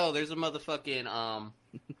thing you know, there's a motherfucking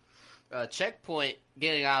checkpoint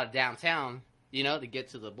getting out of downtown, you know, to get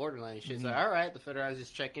to the borderline and shit. It's like, all right, the federals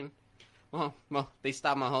just checking. Well, they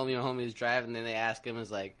stopped my homie. My homie was driving, and then they asked him,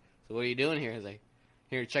 "It's like, so what are you doing here?" He's like,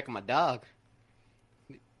 "Here checking my dog."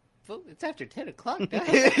 Well, it's after 10 o'clock, dog.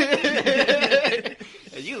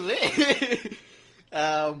 You lit.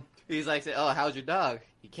 He's like, "Oh, how's your dog?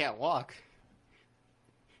 He can't walk."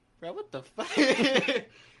 Bro, what the fuck?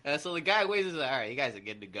 So the guy waits. He's like, "All right, you guys are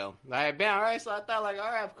good to go." All right, man. All right. So I thought, like, all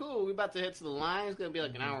right, cool. We about to head to the line. It's gonna be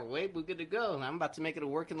like an hour wait. We're good to go. And I'm about to make it to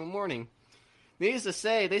work in the morning. Needless to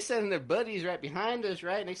say, they sending their buddies right behind us,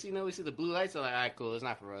 right? Next thing you know, we see the blue lights. I'm like, all right, cool. It's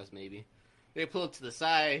not for us, maybe. They pull up to the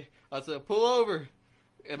side. I said, pull over.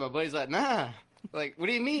 And my buddy's like, nah. Like, what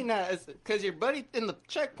do you mean, nah? It's because your buddy in the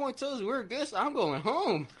checkpoint told us we were good, so I'm going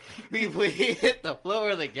home. We hit the floor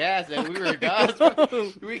of the gas, and we were gone.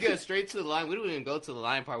 We go straight to the line. We don't even go to the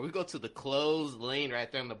line part. We go to the closed lane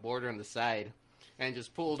right there on the border on the side. And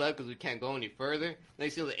just pulled up because we can't go any further.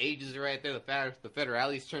 They see the agents are right there. The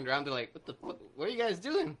federales turned around. They're like, what the fuck? What are you guys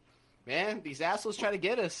doing? Man, these assholes try to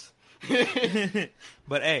get us.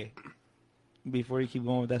 But, hey, before you keep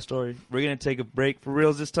going with that story, we're going to take a break for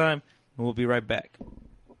reals this time, and we'll be right back.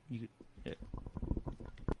 I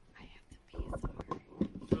have to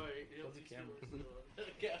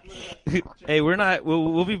pee. Sorry. Hey, we're not.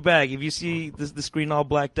 We'll be back. If you see the screen all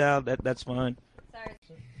blacked out, that's fine. Sorry.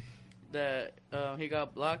 That he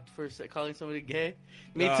got blocked for calling somebody gay.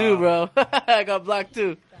 Me too, bro. I got blocked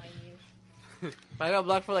too. I got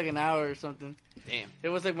blocked for like an hour or something. Damn. It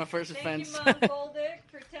was like my first Thank offense. you, Mom Goldick,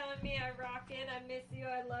 for telling me I rock it. I miss you.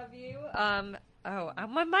 I love you.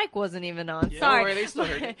 My mic wasn't even on. Yeah, Sorry. don't worry, they still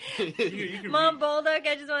heard You can Mom Bulldog,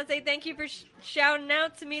 I just want to say thank you for shouting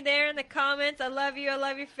out to me there in the comments. I love you. I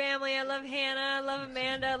love your family. I love Hannah. I love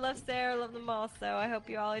Amanda. I love Sarah. I love them all. So I hope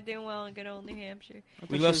you all are doing well in good old New Hampshire.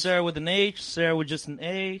 We love Sarah with an H, Sarah with just an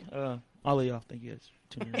A. All of y'all, thank you guys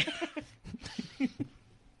for tuning in.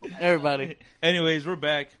 Everybody. Anyways, we're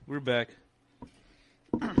back.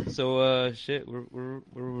 So, shit, where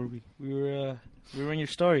were we? We were in your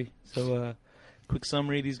story. So, quick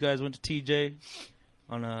summary: these guys went to TJ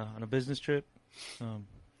on a business trip.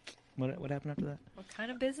 What happened after that? What kind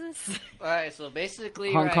of business? All right, so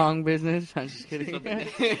basically, Hong right, Kong business. I'm just kidding. So,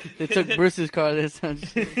 They took Bruce's car this time.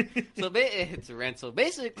 it's a rental.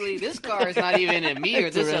 Basically, this car is not even in me or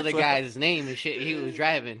It's a this other rental. guy's name and shit he was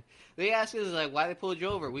driving. They asked us, like, why they pulled you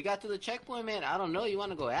over. We got to the checkpoint, man. I don't know. You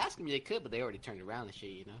want to go ask them? They could, but they already turned around and shit,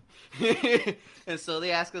 you know? And so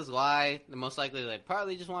they asked us why. And most likely, like,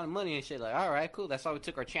 probably just wanted money and shit. Like, all right, cool. That's why we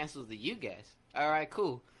took our chances with you guys. All right,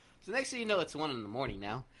 cool. So next thing you know, it's 1 in the morning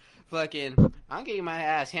now. Fucking, I'm getting my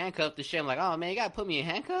ass handcuffed and shit. I'm like, oh, man, you got to put me in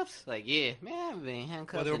handcuffs? Like, yeah. Man, I haven't been in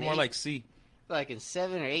handcuffs Well, they were in more like C. like in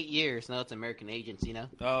 7 or 8 years. No, it's American agents, you know?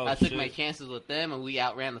 Oh, I took shit. my chances with them, and we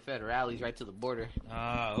outran the federales right to the border.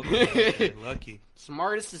 Ah, okay. Lucky.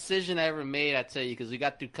 Smartest decision I ever made, I tell you, because we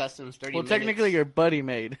got through customs 30 Well, minutes. technically, your buddy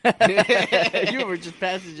made. You were just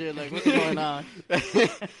passenger. Like, what's going on?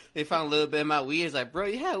 They found a little bit of my weed. It's like, bro,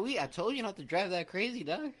 yeah, I told you not to drive that crazy,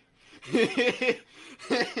 dog.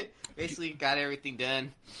 Basically, got everything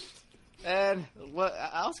done. And what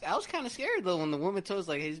I was kind of scared though when the woman told us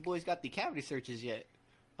like, hey, these boys got the cavity searches yet.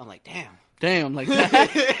 I'm like, damn. Damn, like that.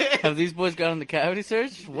 Have these boys got on the cavity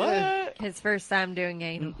search? What? His first time doing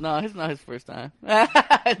anal. No, it's not his first time.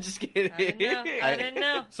 Just kidding. I didn't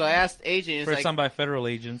know. So I asked the agent. It's First like, time by federal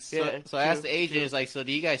agents. So, Yeah, so I asked the true, agent. true. It's like, so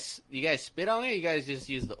do you guys spit on it? Or you guys just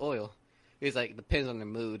use the oil? He's like, depends on the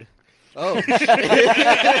mood. Oh,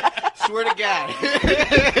 swear to God.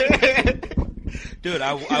 Dude,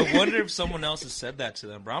 I wonder if someone else has said that to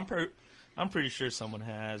them, bro. I'm pretty sure someone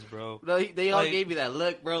has, bro. No, they all Like- gave me that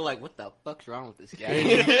look, bro. Like, what the fuck's wrong with this guy?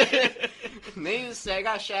 Needless to say, I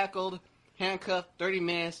got shackled, handcuffed, 30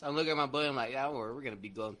 minutes. I'm looking at my buddy. I'm like, yeah, don't worry, we're gonna be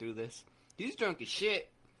going through this. He's drunk as shit.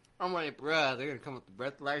 I'm like, bruh, they're gonna come with the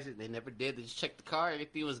breathalyzer. They never did. They just checked the car.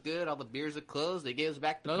 Everything was good. All the beers are closed. They gave us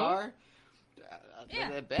back the No? car. Yeah.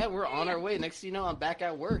 That bad. We're on our way. Next thing you know, I'm back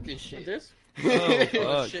at work and shit. This? Oh,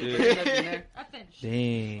 fuck, Shit, dude. put nothing there. I finished.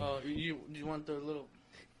 Dang. Oh, you want the little?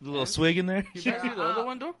 The little swig in there? You pass me the other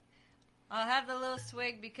one, door? I'll have the little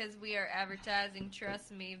swig because we are advertising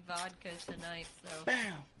Trust Me vodka tonight. So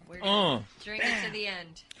Bam. we're gonna drink it Bam. to the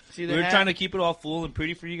end. See We were trying to keep it all full and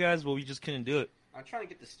pretty for you guys, but we just couldn't do it. I'm trying to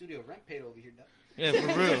get the studio rent paid over here, dog. Yeah,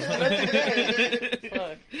 for real.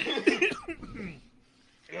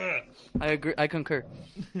 I agree. I concur.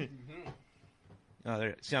 Oh,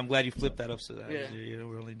 there. See, I'm glad you flipped that up so that Yeah.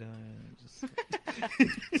 we're only done.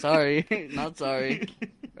 Sorry, not sorry.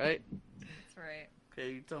 Right? That's right.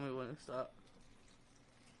 Okay, you tell me when to stop.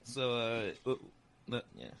 So,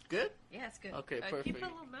 yeah. Good? Yeah, it's good. Okay, Keep perfect. a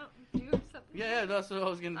little Mountain Dew or something. Yeah, that's what I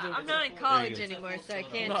was gonna do. I'm not in college There you anymore, so I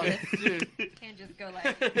can't No, just dude. can't just go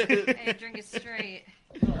like and drink it straight.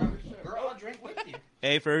 Girl, I'll drink with you.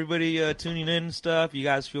 Hey, for everybody tuning in and stuff, you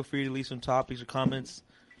guys feel free to leave some topics or comments.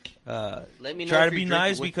 Let me know. Try if to be you're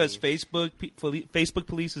nice drinking because with me. Facebook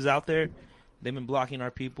police is out there. They've been blocking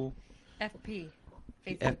our people. FP.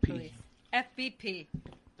 Facebook FP. police. FBP.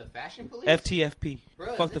 The fashion police? FTFP.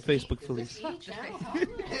 Bro, Fuck the is this Facebook E- police. is this E channel?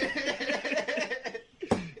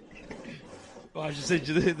 Oh, I just said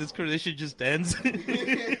this conversation just ends.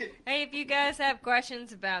 Hey, if you guys have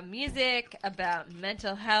questions about music, about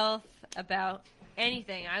mental health, about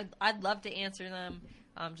anything, I'd love to answer them.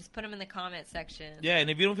 Just put them in the comment section. Yeah, and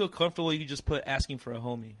if you don't feel comfortable, you can just put asking for a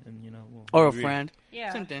homie, and we'll Or a read it. friend.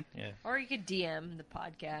 Yeah. Same thing. Yeah. Or you could DM the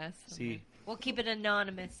podcast. See. We'll keep it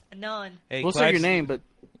anonymous. Anon. Hey, We'll say Clyde- your name, but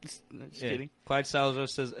just Yeah. kidding. Clyde Salazar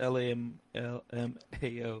says LAMLMAO.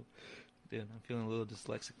 Dude, I'm feeling a little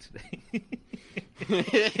dyslexic today.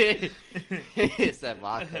 It's that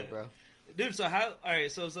vodka, bro. Dude, so all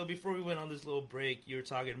right, so before we went on this little break, you were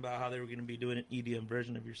talking about how they were going to be doing an EDM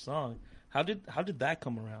version of your song. How did that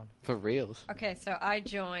come around? For reals. Okay, so I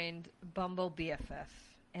joined Bumble BFF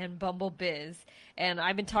and Bumble Biz, and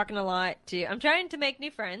I've been talking a lot to. I'm trying to make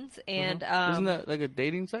new friends, and Isn't that like a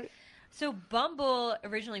dating site? so Bumble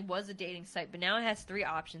originally was a dating site, but now it has 3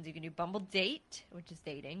 options. You can do Bumble Date, which is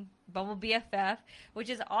dating, Bumble BFF, which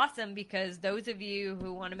is awesome because those of you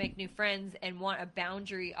who want to make new friends and want a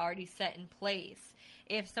boundary already set in place,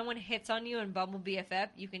 if someone hits on you in Bumble BFF,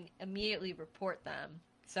 you can immediately report them.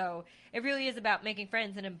 So it really is about making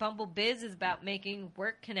friends, and in Bumble Biz is about making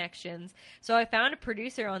work connections. So I found a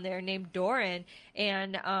producer on there named Doran,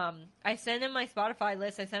 and I sent him my Spotify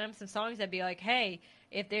list. I sent him some songs. I'd be like, hey,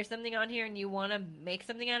 if there's something on here and you want to make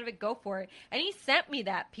something out of it, go for it. And he sent me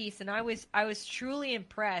that piece, and I was truly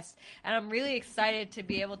impressed. And I'm really excited to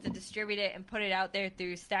be able to distribute it and put it out there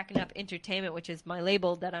through Stacking Up Entertainment, which is my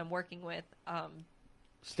label that I'm working with.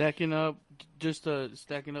 Stacking up, just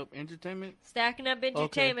Stacking Up Entertainment? Stacking Up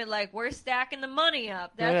Entertainment, like we're stacking the money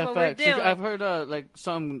up. That's yeah, what facts. we're doing. I've heard like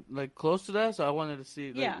something like close to that, so I wanted to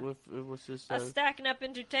see like, if it was just Stacking Up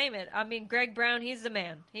Entertainment. I mean, Greg Brown, he's the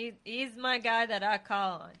man. He's my guy that I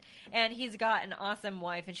call on, and he's got an awesome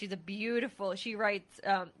wife, and she's a beautiful. She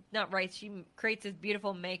she creates this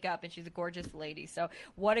beautiful makeup, and she's a gorgeous lady. So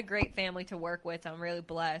what a great family to work with. I'm really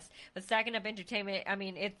blessed. But Stacking Up Entertainment, I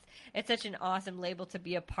mean, it's such an awesome label to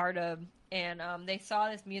be a part of. And they saw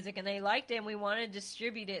this music and they liked it, and we want to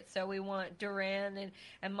distribute it. So we want Duran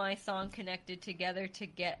and my song connected together to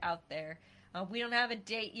get out there. We don't have a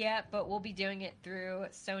date yet, but we'll be doing it through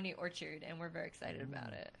Sony Orchard, and we're very excited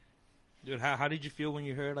about it. Dude, how did you feel when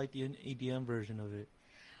you heard like the EDM version of it?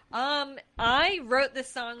 I wrote this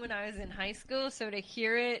song when I was in high school, so to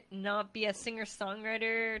hear it not be a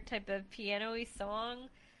singer-songwriter type of piano-y song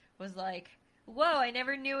was like, whoa, I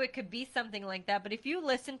never knew it could be something like that. But if you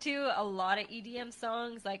listen to a lot of EDM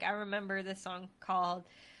songs, like I remember this song called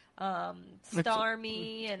Star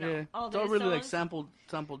Me and all those songs. It's all really songs. like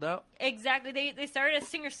sampled out. Exactly. They started as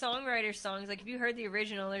singer-songwriter songs. Like if you heard the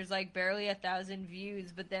original, there's like barely 1,000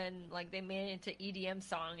 views, but then like they made it into EDM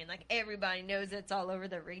song, and like everybody knows it's all over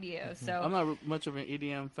the radio. So I'm not much of an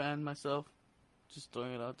EDM fan myself. Just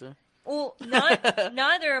throwing it out there. Well,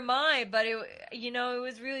 neither am I, but it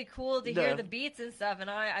was really cool to hear the beats and stuff, and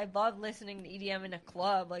I love listening to EDM in a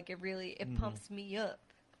club. Like it pumps me up.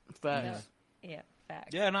 Facts. Yeah,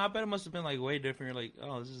 facts. Yeah, no, I bet it must have been like way different. You're like,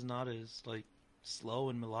 oh, this is not as like slow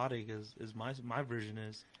and melodic as my version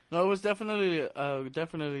is. No, it was definitely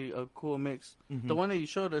a cool mix. Mm-hmm. The one that you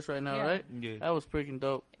showed us right now, right? Yeah. That was freaking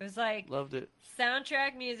dope. It was like loved it.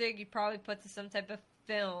 Soundtrack music you probably put to some type of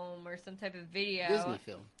film or some type of video. Disney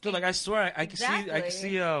film. Dude, like I swear, I can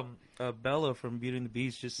see Bella from Beauty and the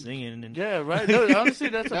Beast just singing. And yeah, right. No, honestly,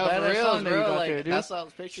 that's a badass song that you got there, dude. That's what I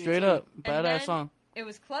was picturing. Straight up, badass song. It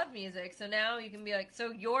was club music, so now you can be like,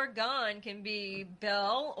 so You're Gone can be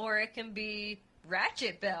Belle or it can be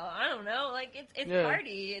Ratchet Belle. I don't know. Like it's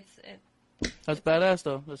party. That's badass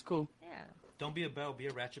though. That's cool. Yeah. Don't be a Belle, be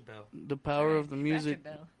a Ratchet Belle. The power of the music.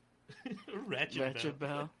 Ratchet Belle. Ratchet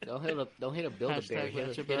Belle. Don't hit a Build-A-Bear.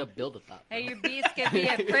 Hit a Build-A-Top. Hey, your beast could be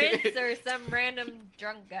a prince or some random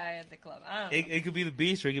drunk guy at the club. I don't know. It could be the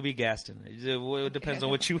Beast or it could be Gaston. It depends on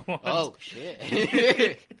what you want. Oh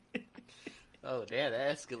shit. Oh damn,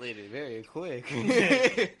 that escalated very quick.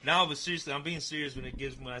 No, but seriously, I'm being serious when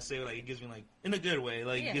I say like it gives me like in a good way,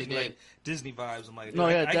 like it gives me like Disney vibes. I'm like,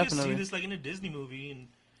 I just see this like in a Disney movie and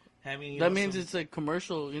having. That means it's like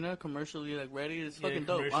commercially like ready. It's fucking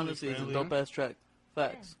dope. Honestly, it's a dope ass track.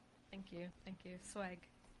 Facts. Yeah. Thank you. Swag.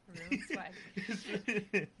 Real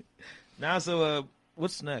swag. Now, so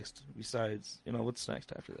what's next? Besides, what's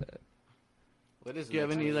next after that? What is? Do you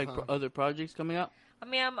have any other projects coming out? I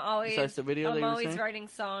mean, I'm always saying? writing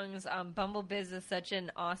songs. Bumble Biz is such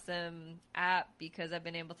an awesome app because I've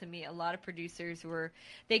been able to meet a lot of producers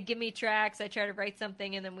they give me tracks, I try to write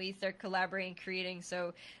something, and then we start collaborating, creating.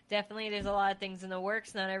 So definitely there's a lot of things in the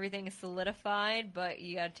works. Not everything is solidified, but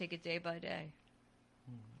you got to take it day by day.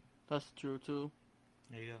 That's true, too.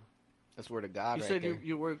 There you go. That's word of God. You said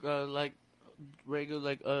you work like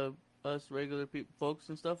regular, us regular folks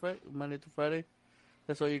and stuff, right? Monday to Friday?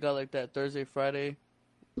 That's why you got like that Thursday, Friday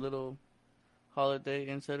little holiday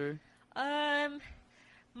insider. My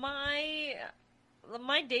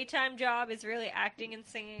daytime job is really acting and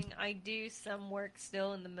singing. I do some work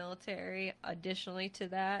still in the military. Additionally to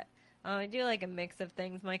that, I do like a mix of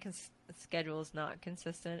things. My schedule is not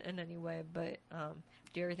consistent in any way, but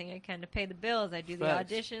do everything I can to pay the bills. I do the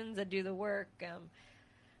auditions. I do the work.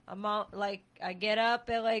 I'm out, like, I get up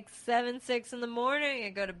at like 6 in the morning. I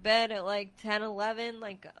go to bed at like 10, 11.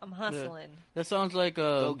 Like, I'm hustling. Yeah. That sounds like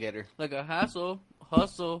a go-getter. Like a hustle,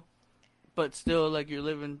 but still like you're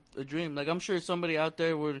living a dream. Like, I'm sure somebody out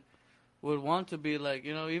there would want to be like,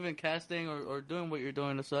 even casting or doing what you're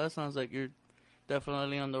doing. So that sounds like you're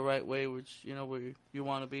definitely on the right way, which, where you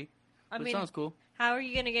want to be. I mean, it sounds cool. How are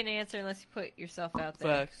you going to get an answer unless you put yourself out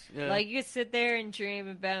there? Facts, yeah. Like, you could sit there and dream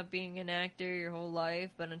about being an actor your whole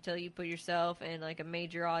life, but until you put yourself in, like, a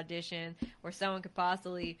major audition where someone could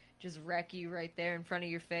possibly just wreck you right there in front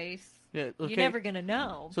of your face, yeah, okay. You're never going to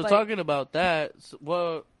know. So talking about that,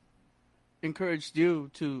 encouraged you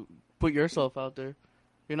to put yourself out there?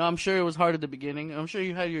 You know, I'm sure it was hard at the beginning. I'm sure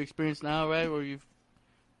you had your experience now, right?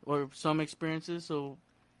 Or some experiences. So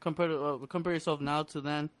compare yourself now to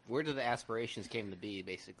then. Where did the aspirations came to be,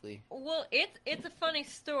 basically? Well, it's a funny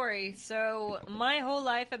story. So my whole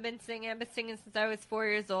life I've been singing. I've been singing since I was 4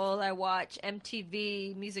 years old. I watch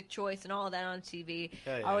MTV, Music Choice, and all of that on TV.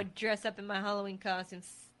 Oh, yeah. I would dress up in my Halloween costume,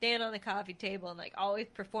 stand on the coffee table, and like always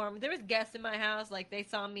perform. There was guests in my house, like they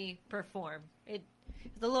saw me perform. It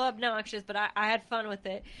was a little obnoxious, but I had fun with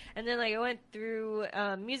it. And then like I went through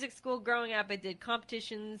music school growing up. I did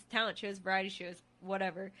competitions, talent shows, variety shows,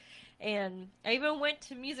 whatever. And I even went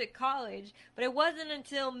to music college, but it wasn't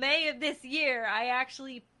until May of this year I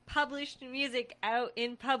actually published music out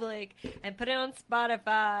in public and put it on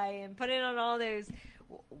Spotify and put it on all those.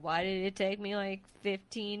 Why did it take me like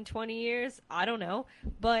 15, 20 years? I don't know.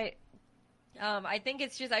 But I think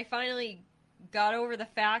it's just I finally got over the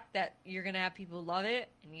fact that you're going to have people love it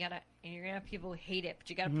and you're going to have people hate it. But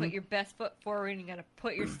you got to put your best foot forward and you got to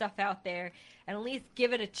put your stuff out there and at least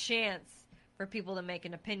give it a chance for people to make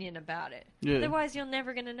an opinion about it. Yeah. Otherwise, you're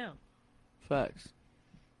never going to know. Facts.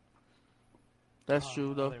 That's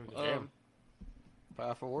true, though. there we go.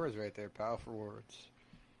 Powerful words right there. Powerful words.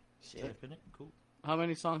 Shit. Type in it. Cool. How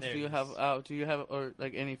many songs There do it you is. have out? Do you have or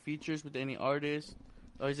like any features with any artists,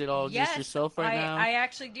 or is it all Yes, just yourself right now? I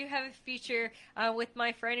actually do have a feature with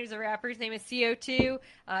my friend who's a rapper. His name is CO2.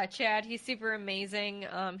 Chad, he's super amazing.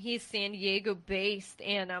 He's San Diego based,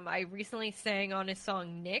 and I recently sang on his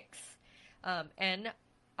song Nix,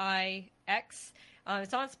 N-I-X.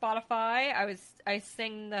 It's on Spotify. I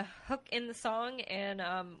sang the hook in the song, and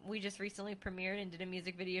we just recently premiered and did a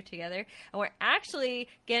music video together. And we're actually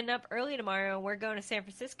getting up early tomorrow, and we're going to San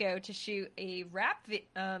Francisco to shoot a rap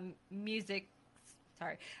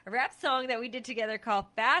song that we did together called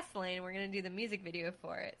Fast Lane. We're going to do the music video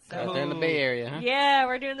for it. So Out there in the Bay Area, huh? yeah,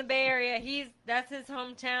 we're doing the Bay Area. That's his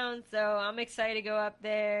hometown, so I'm excited to go up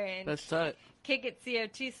there and That's tight. kick it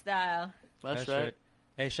CO2 style. That's right.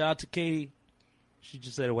 Hey, shout out to Katie. She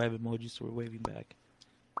just said a wave emoji, so we're waving back.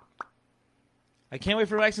 I can't wait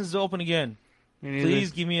for Maxon's to open again. Me neither.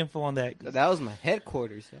 Please give me info on that. That was my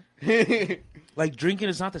headquarters. Huh? Like, drinking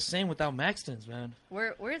is not the same without Maxton's, man.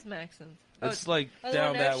 Where's Maxon's? It's like the down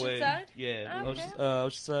one that Oceanside? way. Yeah, Oh, okay.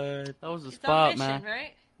 Oceanside. That was the It's spot, on man. Mission,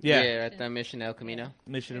 right? Yeah. at the Mission El Camino.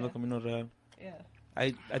 Mission Yeah. El Camino Real. Yeah.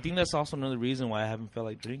 I think that's also another reason why I haven't felt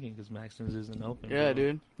like drinking, because Maxton's isn't open. Yeah,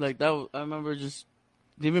 dude. Like that. I remember just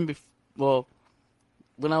even before. Well,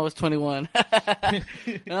 when I was 21. When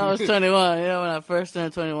I was 21, when I first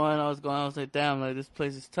turned 21, I was like, damn, like this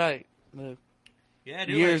place is tight. Like, Yeah,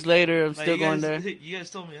 dude. years later, I'm still going there. You guys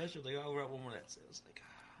told me yesterday, like, oh, we're at one more that says, like,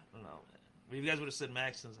 I don't know, man. But if you guys would have said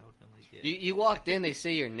Maxton's, I would have been like, yeah. You walked in, they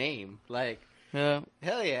say your name. Like, Yeah,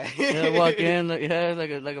 hell yeah. yeah. Walk in, like, yeah,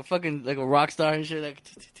 like a fucking like a rock star and shit. Like,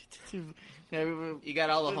 everybody, You got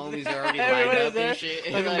all the homies already lined everybody's up there. and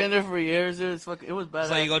shit. Like, I've been there for years. Dude. It was bad.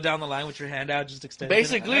 It's like you go down the line with your hand out, just extended.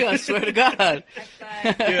 Basically, I swear to God.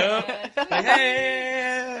 Yeah. Like,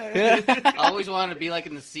 hey. I always wanted to be like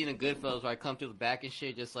in the scene of Goodfellas where I come through the back and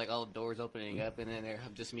shit, just like all the doors opening up, and then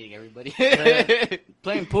I'm just meeting everybody. Yeah.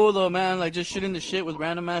 Playing pool though, man. Like just shooting the shit with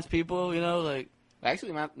random ass people. You know, like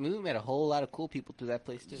Actually, we met a whole lot of cool people through that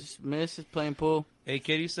place too. just miss playing pool. Hey,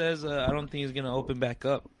 Katie says, I don't think he's going to open back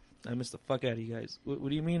up. I missed the fuck out of you guys. What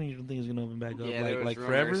do you mean you don't think he's going to open back up? Yeah, there was like rumors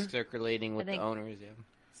forever? circulating with I think- the owners. Yeah.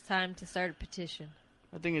 It's time to start a petition.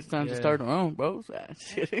 I think it's time to Yeah. start our own, bro.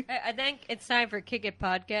 Just kidding. I think it's time for Kick It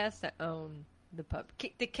Podcast to own the pub.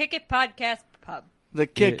 The Kick It Podcast pub. The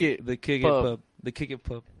kick Yeah, it. The Kick pub. It Pub. The Kick It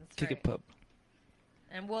Pub. That's Kick right. It Pub.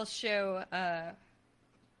 And we'll show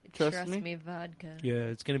Trust Me? Me vodka. Yeah,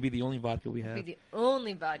 it's going to be the only vodka we It'll have. be the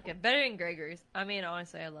only vodka. Better than Gregory's. I mean,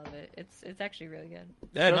 honestly, I love it. It's actually really good.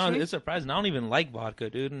 Yeah, Trust no, me? it's surprising. I don't even like vodka,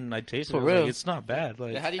 dude, and I tasted For it. I was real. like, it's not bad.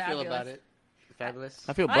 Like, How do you feel Fabulous. about it? Fabulous.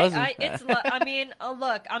 I feel buzzing. I mean,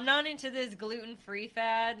 look, I'm not into this gluten-free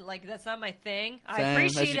fad. Like, that's not my thing. I Same, as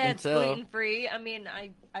appreciate you that can it's tell. gluten-free. I mean,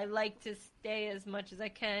 I like to stay as much as I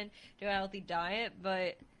can, do a healthy diet,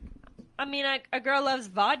 but I mean, a girl loves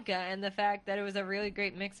vodka, and the fact that it was a really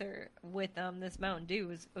great mixer with this Mountain Dew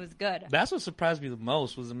was good. that's what surprised me the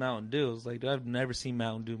most was the Mountain Dew. It was like, I've never seen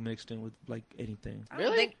Mountain Dew mixed in with, like, anything. I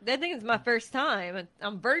don't Really? think it's my first time.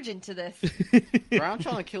 I'm virgin to this. Bro, I'm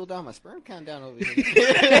trying to kill down my sperm count down over here.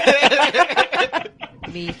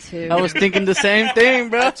 Me too. I was thinking the same thing,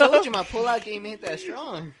 bro. I told you my pull-out game ain't that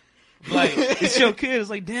strong. Like, it's your kid. It's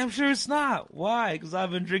like, damn sure it's not. Why? Because I've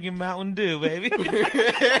been drinking Mountain Dew, baby.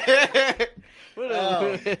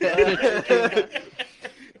 Oh.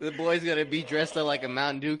 The boy boy's gonna be dressed up like a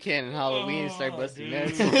Mountain Dew can in Halloween and start busting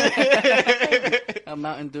nuts. A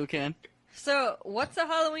Mountain Dew can. So, what's the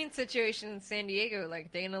Halloween situation in San Diego?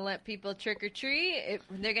 Like, they're gonna let people trick or treat?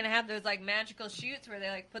 They're gonna have those like magical shoots where they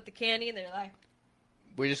like put the candy and they're like,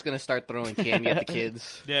 We're just gonna start throwing candy at the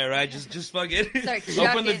kids. Yeah, right. Just fucking Start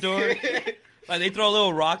open the chucking. door. Like they throw a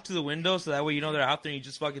little rock to the window, so that way you know they're out there and you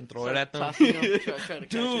just fucking throw it at them. Tossing them, try to catch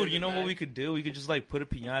Dude, it you know in the what we bag. could do? We could just like put a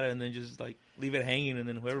piñata and then just like leave it hanging, and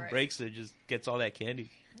then whoever Right. breaks it just gets all that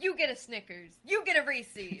candy. you get a Snickers, you get a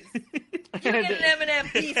Reese's, you get an M&M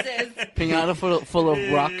Pieces, Piñata full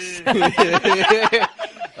of rocks.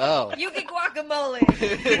 Oh, you get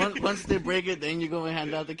guacamole. Once they break it, then you go and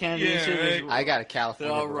hand out the candy and Yeah, shit. right. I got a They're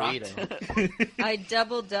California all rocked. burrito. I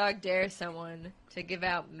double dog dare someone to give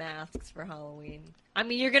out masks for Halloween. I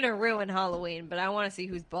mean, you're gonna ruin Halloween, but I want to see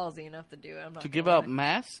who's ballsy enough to do it. I'm not To gonna give lie. out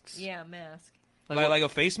masks? Yeah, mask. Like a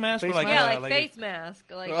face mask, Face or like Yeah, a, like face mask.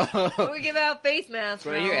 Like Oh. we give out face masks.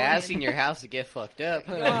 Bro, for you're Halloween. asking your house to get fucked up.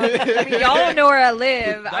 Well, I mean, y'all don't know where I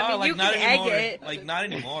live. I No, mean, like you not can egg anymore. it. Like not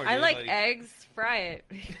anymore. I dude. like eggs. Fry it.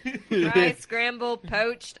 Fry, scrambled,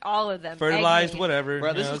 poached, all of them. fertilized, Egg meat. whatever.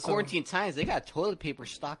 Bro, this you know, is so- quarantine times. They got toilet paper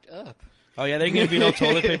stocked up. Oh yeah, there ain't gonna be no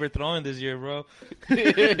toilet paper throwing this year, bro.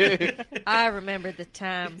 I remember the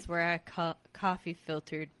times where I coffee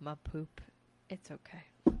filtered my poop. It's okay.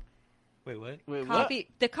 Wait, what? Wait, what? Coffee,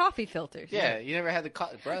 the coffee filters. Yeah, you never had the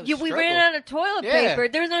bro. We struggle. ran out of toilet Yeah. paper.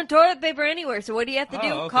 There's no toilet paper anywhere. So what do you have to do?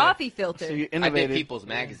 Oh, okay. Coffee filter. So you I did innovated. People's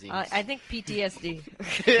Magazines. I think PTSD.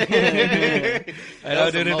 I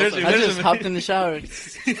know, the dude. most- I just hopped in the shower.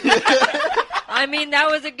 I mean, that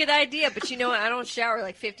was a good idea, but you know what? I don't shower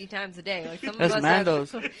like 50 times a day. Like some That's of us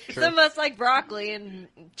Mando's. Have, some of us like broccoli and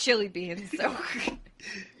chili beans. So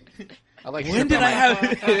I like When shrimp did on I my-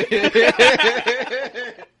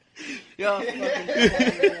 have? Yo,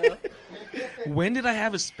 When did I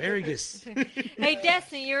have asparagus? hey,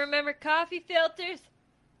 Destiny, you remember coffee filters?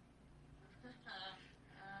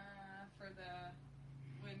 For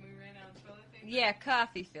the when we ran out of toilet paper. Yeah,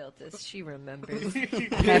 coffee filters. She remembers.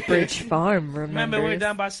 Pepperidge Farm remembers. Remember when we were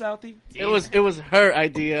down by Southie? it was her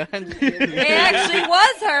idea. It actually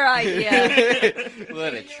was her idea.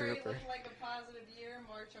 What a January trooper. looked like a positive year.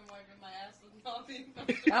 March, I'm wiping my ass with coffee.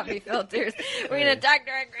 Coffee filters. We're gonna talk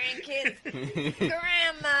to our grandkids.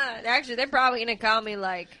 Grandma. Actually, they're probably gonna call me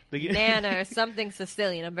like Nana or something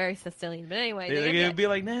Sicilian. I'm very Sicilian, but anyway. They're gonna be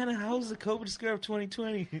like, Nana, how was the COVID scare of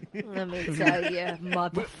 2020? Let me tell you,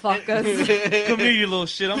 motherfuckers. Come here, you little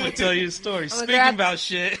shit. I'm gonna tell you a story. gonna Speaking grab- about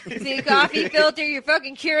shit. See, coffee filter, your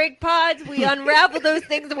fucking Keurig pods. We unravel those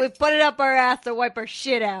things and we put it up our ass to wipe our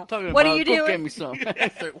shit out. Talking What about, are you "Go doing? Get me some.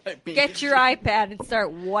 Start wiping. Get your iPad and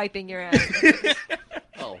start wiping your ass.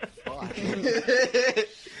 Oh, fuck.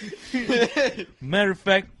 Matter of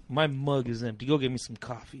fact, my mug is empty. Go get me some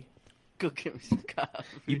coffee. Go get me some coffee.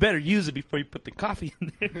 You better use it before you put the coffee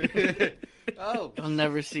in there. Oh, I'll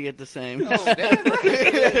never see it the same. oh,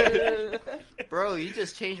 damn. Bro, you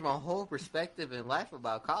just changed my whole perspective in life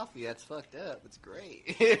about coffee. That's fucked up. It's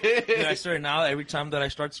great. Dude, I swear now, every time that I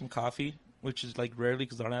start some coffee, which is like rarely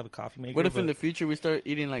because I don't have a coffee maker. What if in the but future we start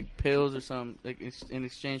eating like pills or something, like in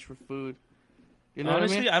exchange for food? You know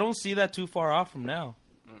honestly, what I mean? I don't see that too far off from now.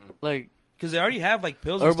 Like Because they already have like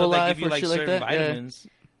pills and stuff that Herbalife give you or like shit like certain that, yeah. vitamins.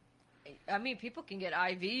 I mean, people can get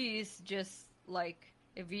IVs just like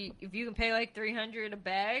if you can pay like $300 a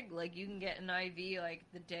bag, like you can get an IV like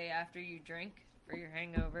the day after you drink for your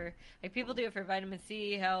hangover. Like people do it for vitamin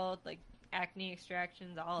C, health, like acne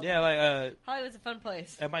extractions, all of Yeah, that. like Hollywood's a fun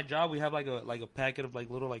place. at my job we have like a packet of like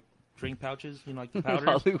little like drink pouches, you know, like the powders.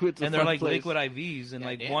 Hollywood's a And they're fun like place. liquid IVs, and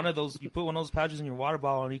like Goddamn. one of those, you put one of those pouches in your water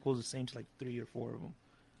bottle, and it equals the same to like 3 or 4 of them.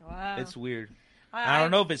 Wow. It's weird. I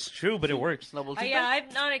don't know if it's true, but it works. Level two. Yeah,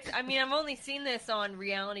 I've not. I mean, I've only seen this on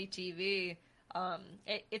reality TV.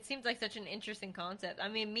 It seems like such an interesting concept. I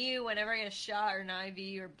mean, me, whenever I get a shot or an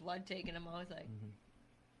IV or blood taken, I'm always like,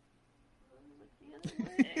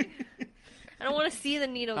 I don't want to see the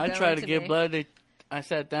needle. I go tried to into get me. blood. I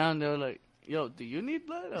sat down. They were like, "Yo, do you need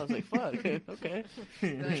blood?" I was like, "Fuck, okay."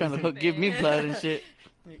 They're trying to give me blood and shit.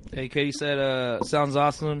 Hey, Katie said, sounds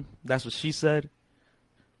awesome. That's what she said.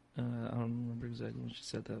 I don't remember exactly when she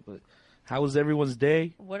said that, but how was everyone's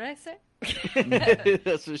day? What did I say?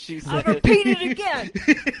 That's what she I'll said. repeat it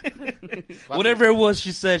again. Whatever it was,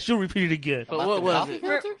 she said she'll repeat it again. But About what the was coffee it?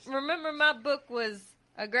 filters? Remember, my book was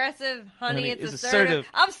aggressive, honey. Honey, It's it's assertive. assertive.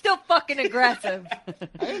 I'm still fucking aggressive.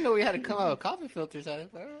 I didn't know we had to come out with coffee filters out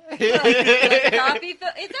of Like, it. coffee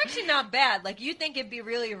it's actually not bad. Like you think it'd be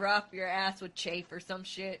really rough, your ass would chafe or some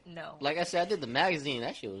shit. No, Like I said, I did the magazine.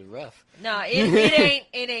 That shit was rough. no,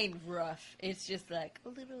 it ain't rough. It's just like a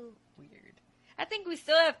little weird. I think we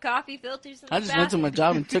still have coffee filters in the I just went to my bathroom.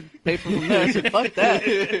 job and took paper from there. I said, fuck that.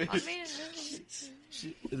 I mean,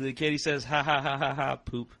 The Katie says, ha ha ha ha ha,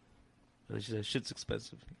 poop. She says, shit's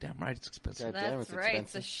expensive. Damn right, it's expensive. God damn, that's it's right.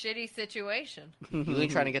 It's a expensive. shitty situation. You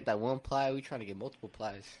ain't trying to get that one ply. We trying to get multiple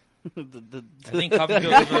plies. I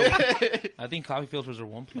think coffee filters are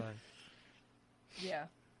one ply. Yeah.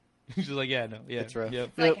 She's like, yeah, no, yeah, That's rough. Yep.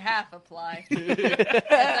 It's like Yep. half a ply.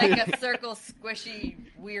 It's like a circle, squishy,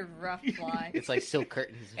 weird, rough ply. It's like silk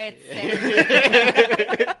curtains. and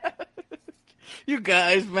It's shit. You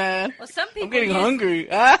guys, man. Well, some people I'm getting use hungry.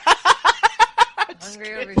 hungry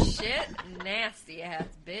over shit. Nasty ass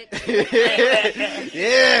bitch.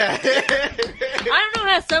 Yeah. I don't know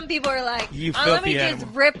how some people are like, You oh, let me filthy just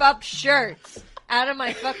animal." rip up shirts out of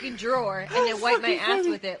my fucking drawer and then wipe my ass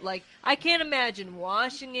with it. Like, I can't imagine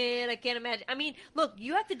washing it. I can't imagine. I mean, look,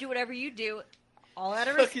 you have to do whatever you do, all out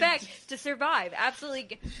of respect, to survive.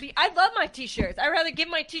 Absolutely. I love my t-shirts. I'd rather give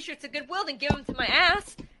my t-shirts to Goodwill than give them to my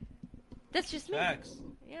ass. That's just me. Facts.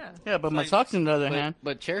 Yeah. Yeah, but my Like- socks, on the other hand.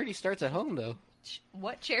 But charity starts at home, though.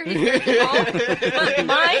 What charity?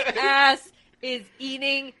 My ass is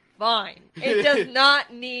eating fine. It does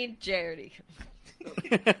not need charity.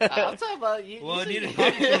 I'm talking about you. Well, I you needed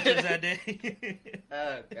said- coffee filters that day.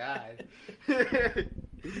 Oh God.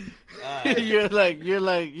 you're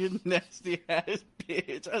you nasty ass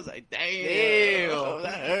bitch. I was like, damn. Damn.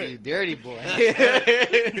 That hurt. You dirty boy.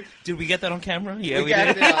 Did we get that on camera? Yeah, we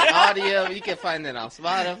got did. it on audio. You can find it on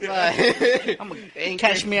Spotify. I'm gonna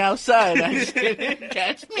catch me outside. I'm just kidding.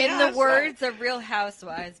 Catch me In outside. the words of Real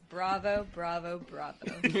Housewives, bravo, bravo, bravo.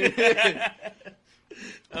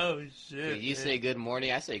 Oh shit! You say good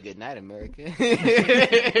morning, I say good night, America.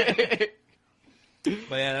 But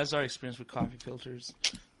yeah, that's our experience with coffee filters.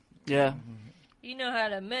 Yeah. You know how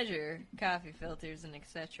to measure coffee filters and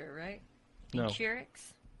etc., right? No.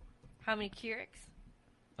 Keurigs? How many Keurigs?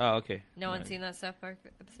 Oh, okay. No one's Right. seen that South Park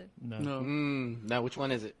episode? No. No. Now, which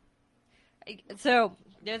one is it? So,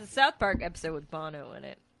 there's a South Park episode with Bono in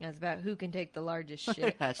it. It's about who can take the largest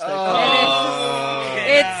shit. Hashtag Oh.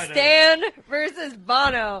 It's Stan versus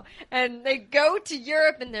Bono. And they go to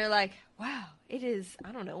Europe and they're like, wow, it is,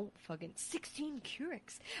 I don't know, fucking 16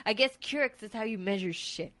 Keurigs. I guess Keurigs is how you measure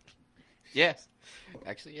shit. Yes.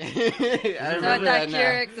 Actually, yeah. I So I remember thought that now.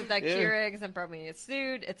 Keurigs, Yeah. Keurigs, I'm probably gonna get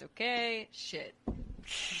sued. It's okay. Shit.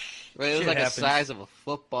 Well, it was Shit like happens. the size of a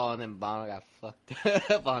football, and then Bono got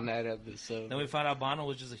fucked up on that episode. Then we found out Bono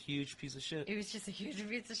was just a huge piece of shit. It was just a huge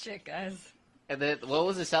piece of shit, guys. And then what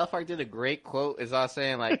was it? South Park did a great quote. Is all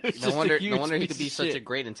saying like, It's no just a wonder huge he piece could be of such shit. a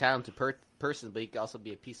great and talented person, but he could also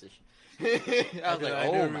be a piece of shit. I was do- like, I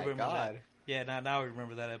do oh remember my god. that. Yeah, now I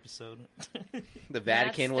remember that episode. The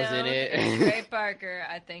Vatican Matt was in Stone it. and Trey Parker,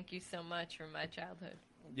 I thank you so much for my childhood.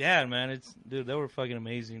 Yeah, man, dude, they were fucking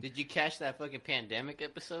amazing. Did you catch that fucking pandemic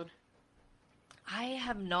episode? I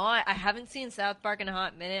have not. I haven't seen South Park in a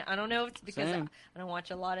hot minute. I don't know if it's because Same. I don't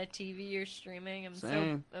watch a lot of TV or streaming.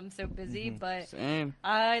 Same. I'm so busy, Mhm. but Same.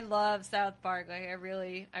 I love South Park. Like I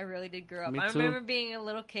really did grow up. Me I too. remember being a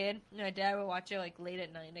little kid. My dad would watch it like late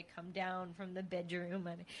at night. I'd come down from the bedroom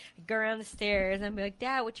and I'd go around the stairs and I'd be like,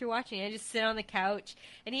 "Dad, what you watching?" I'd just sit on the couch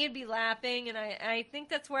and he'd be laughing. And I think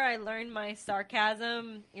that's where I learned my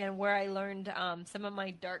sarcasm and where I learned some of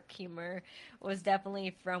my dark humor was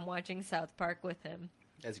definitely from watching South Park with him.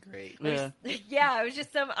 That's great. Yeah. Yeah, it was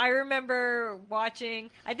just I remember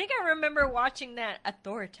watching. I think I remember watching that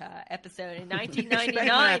Authorita episode in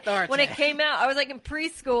 1999 when it came out. I was like in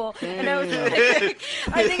preschool, and I was like,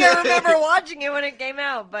 I think I remember watching it when it came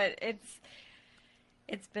out. But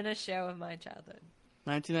it's been a show of my childhood.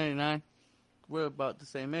 1999. We're about the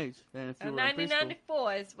same age. And if you were in preschool.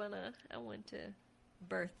 1994 is when I went to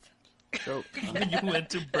birth. So, When you went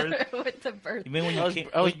to birth. I went to birth. You mean when you came?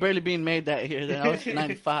 I was barely being made that year. Then I was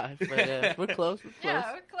 95. But yeah, we're close. We're close.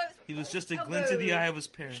 Yeah, we're close. He was just a glint in the eye of his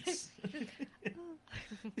parents.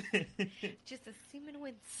 Just a semen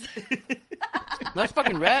wince. That's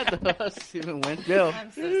fucking rad though. Steven went. Yo,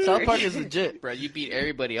 I'm so South sorry. Park is legit. Bro, you beat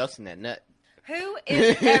everybody else in that nut. Who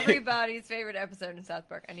is everybody's favorite episode in South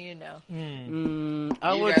Park? I need to know.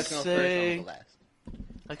 I You would guys go first, say. I'll go last.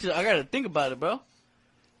 Actually, I gotta think about it, bro.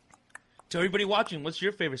 To everybody watching, what's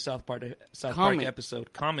your favorite South Park Comment.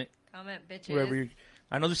 episode? Comment Comment, bitches. wherever you.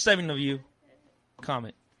 I know there's 7 of you.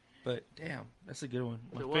 Comment, but damn, that's a good one.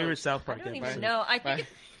 My It favorite was. South I Park don't episode. even know.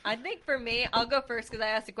 I think for me, I'll go first because I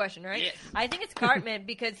asked the question, right? Yes. I think it's Cartman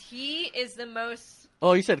because he is the most.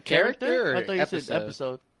 Oh, you said character? Character or I thought you said episode?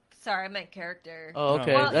 episode. Sorry, I meant character. Oh,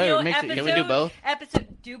 okay. Well, That you know, makes episode, it. Can we do both?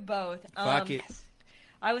 Do both. Fuck it.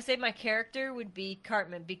 I would say my character would be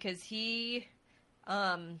Cartman because he,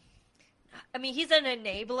 I mean, he's an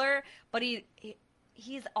enabler, but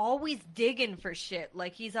he's always digging for shit.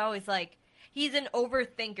 Like, he's always like, he's an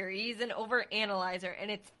overthinker. He's an overanalyzer,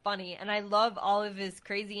 and it's funny. And I love all of his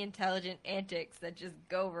crazy intelligent antics that just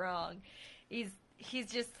go wrong. He's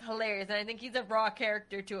just hilarious, and I think he's a raw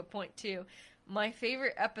character to a point, too. My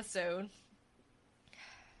favorite episode...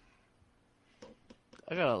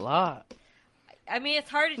 I got a lot. I mean, it's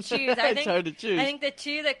hard to choose. It's hard to choose. I think the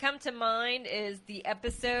two that come to mind is the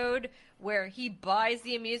episode where he buys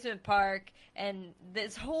the amusement park and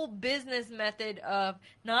this whole business method of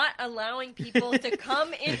not allowing people to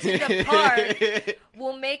come into the park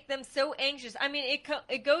will make them so anxious. I mean,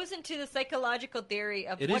 it goes into the psychological theory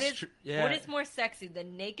of what is more sexy, the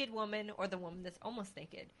naked woman or the woman that's almost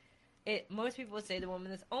naked. Most people would say the woman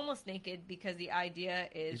that's almost naked because the idea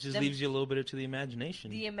is... It just leaves you a little bit to the imagination.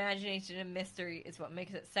 The imagination and mystery is what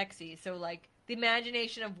makes it sexy. So, like, the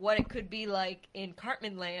imagination of what it could be like in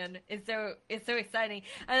Cartman Land is so exciting.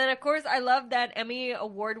 And then, of course, I love that Emmy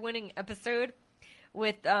award-winning episode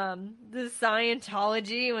with the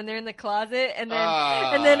Scientology when they're in the closet, and then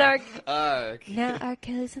now R.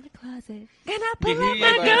 Kelly's in the closet, and I pull out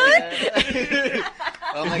my gun.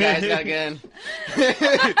 Oh my God, he's got a gun.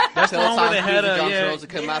 That's the one where they had to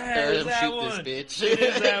come out there and shoot one. this bitch. It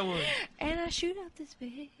is that one. And I shoot out this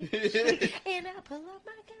bitch, and I pull out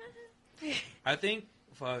my gun. I think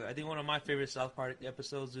one of my favorite South Park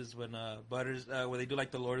episodes is when Butters, where they do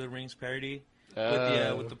like the Lord of the Rings parody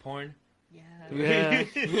with the porn. Yeah.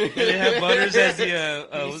 They have Butters as the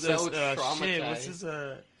He's so traumatized. what's his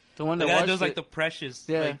The one the that guy does watched like it. the Precious,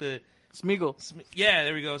 Yeah. like the Smeagol. yeah,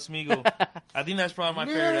 there we go, Smeagol. I think that's probably my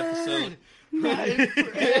favorite episode.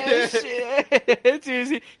 It's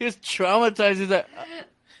easy. He was traumatized. He's like,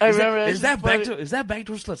 I remember. Is that Backdoor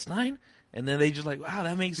Sluts 9? And then they just like, wow,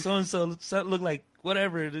 that makes so and so look like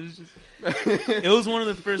whatever. It was just, it was one of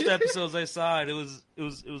the first episodes I saw. It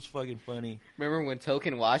was fucking funny. Remember when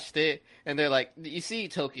Token watched it, and they're like, you see,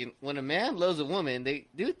 Token, when a man loves a woman, they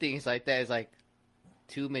do things like that. It's like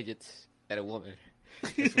 2 midgets at a woman.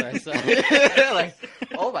 That's what I saw. Like,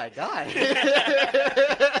 oh my God.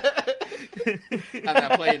 I'm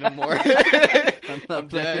not playing no more. I'm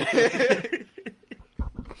done.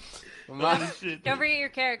 Don't forget your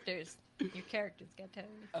characters. Your characters, got to tell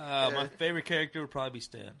me. My favorite character would probably be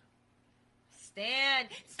Stan.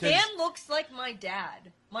 Stan looks like my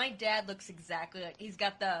dad. My dad looks exactly like, he's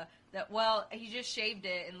got he just shaved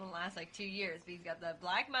it in the last 2 years, but he's got the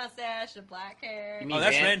black mustache, the black hair.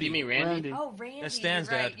 That's Randy. You mean Randy? Oh, Randy. That's Stan's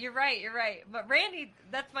dad. You're right. But Randy,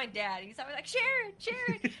 that's my dad. He's always like,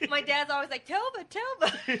 Sharon. My dad's always like,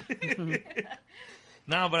 Toba.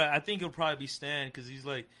 No, but I think it'll probably be Stan because he's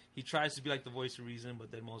like, he tries to be like the voice of reason,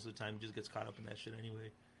 but then most of the time he just gets caught up in that shit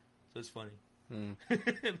anyway. So it's funny.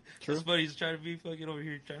 True. It's funny. He's trying to be fucking over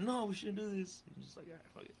here. No, we shouldn't do this. He's just like, all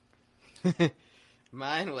right, fuck it.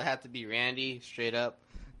 Mine would have to be Randy, straight up.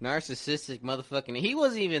 Narcissistic motherfucking. He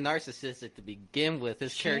wasn't even narcissistic to begin with.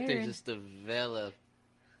 His character just developed.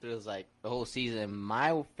 It was like the whole season.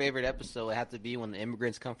 My favorite episode would have to be when the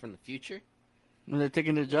immigrants come from the future. When they're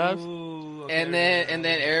taking their jobs. Ooh, okay, And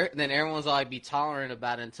then everyone's all like be tolerant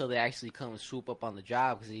about it until they actually come and swoop up on the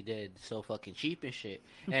job because he did so fucking cheap and shit.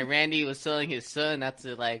 And Randy was telling his son not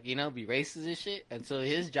to be racist and shit until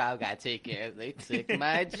his job got taken. They took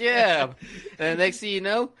my job. And the next thing you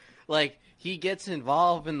know, he gets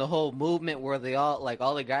involved in the whole movement where they all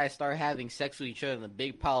the guys start having sex with each other in a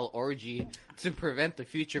big pile orgy to prevent the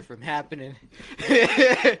future from happening.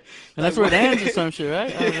 And that's where it ends or some shit,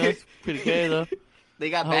 right? That's pretty gay, though. They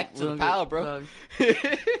got back to the pile, bro.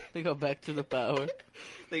 They go back to the power.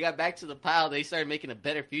 They got back to the pile. They started making a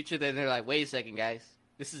better future. Then they're like, wait a second, guys.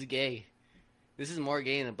 This is gay. This is more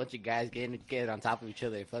gay than a bunch of guys getting on top of each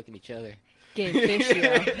other and fucking each other. Gay fish,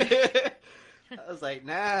 yo. I was like,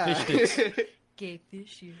 nah. Gay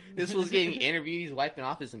fish, yo. This was getting interviewed. He's wiping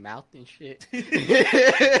off his mouth and shit.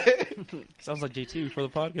 Sounds like JT for the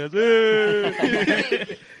podcast.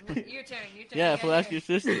 Your turn. Yeah, if we'll ask your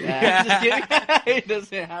sister. I'm just kidding. He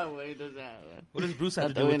doesn't have one. What does Bruce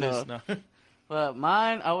have Not to do with that we this? No. Well,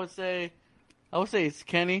 mine, I would say it's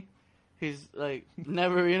Kenny. He's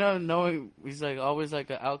never, knowing he's always an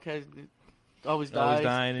outcast. Always dies. Always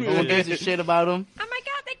dying. No one gives a shit about him. Oh my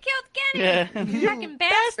God, they killed Kenny! Yeah. You fucking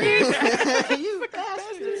bastards! You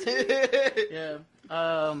bastards. Yeah.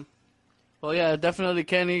 Well, yeah, definitely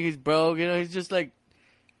Kenny. He's broke. He's just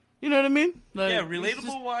you know what I mean? Yeah,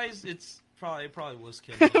 relatable wise, it probably was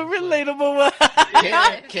Kenny. Relatable one.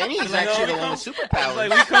 Kenny's actually the one with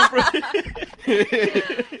superpowers. We come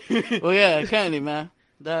from. Well, yeah, Kenny, man.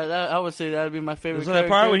 That I would say that would be my favorite. So that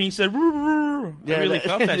part when he said, "Roo, roo, roo," I really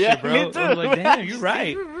felt that shit, bro. Me too. I was like, damn, you're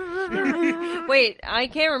right. Wait, I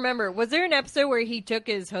can't remember. Was there an episode where he took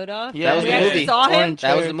his hood off? Yeah, That was we the actually movie. saw him. Orange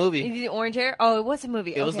That was hair. the movie. Is he orange hair? Oh, it was a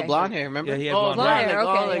movie. It was the Okay. blonde hair, remember? Yeah, he had Oh, blonde Blonde hair. hair. Like,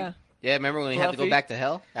 all, Okay, like- yeah. Yeah, remember when he had to go Fluffy. back to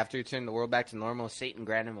hell after he turned the world back to normal? Satan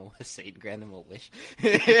granted him a wish.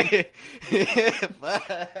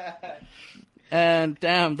 And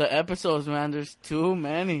damn, the episodes, man. There's too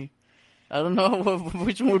many. I don't know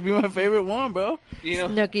which one would be my favorite one, bro. You know,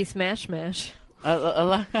 Snooki Smash Smash. I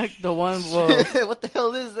like the one. Well, what the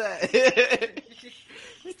hell is that?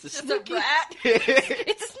 It's a It's a Snooki. rat.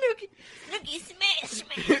 It's a Snooki. Snooki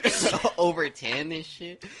Smash Smash. Over 10 and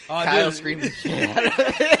shit. Oh, Kyle dude. screaming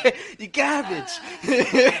shit. You garbage.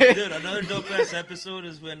 Dude, another dope ass episode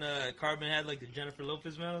is when Carmen had like the Jennifer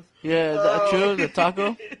Lopez mouth. yeah, the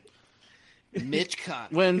taco. Mitch Conn.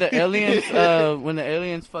 When the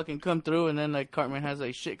aliens fucking come through, and then like Cartman has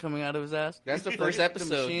like shit coming out of his ass. That's the first The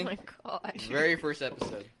episode. Oh machine. my god. Very first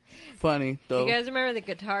episode. Funny though. You guys remember the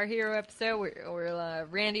Guitar Hero episode where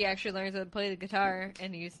Randy actually learns how to play the guitar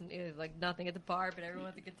and he was like nothing at the bar, but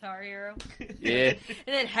everyone's a Guitar Hero? Yeah. And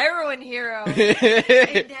then Heroin Hero.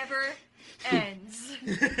 It never ends.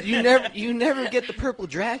 You never get the purple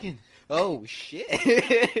dragon. Oh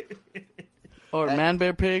shit. Or Man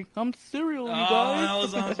Bear Pig. I'm cereal, you Oh, guys. that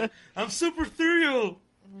was awesome. I'm super ethereal.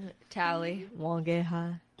 Tally, won't get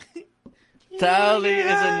high. Tally is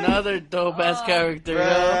another dope ass Oh. character.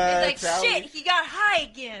 Bruh. Yo. It's like, Tally. shit, he got high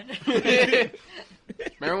again.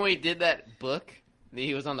 Remember when he did that book?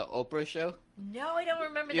 He was on the Oprah show? No, I don't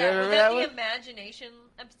remember You that. remember Was that that one? the Imagination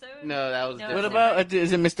episode? No, that was No. What different. about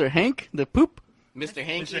is it Mr. Hank the poop? Mr.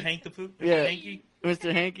 Hanky? Mr. Hank the Poop. Mr. Yeah. Hanky.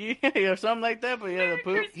 Mr. Hanky or something like that? But yeah, the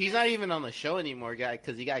poop. He's not even on the show anymore, guy,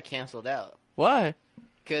 because he got canceled out. Why?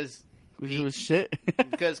 Because He was shit.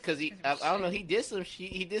 he I don't know, he did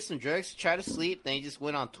some drugs to try to sleep, then he just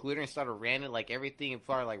went on Twitter and started ranting like everything as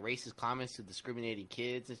far as like racist comments to discriminating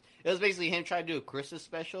kids. It was basically him trying to do a Christmas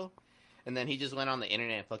special, and then he just went on the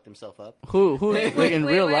internet and fucked himself up. Who like in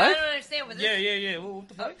real I life? don't understand. Was Yeah, this, yeah, yeah. What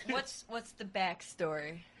the fuck? what's the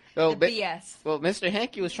backstory? Oh, The BS. well, Mr.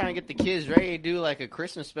 Hanky was trying to get the kids ready to do like a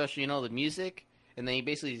Christmas special, you know, the music, and then he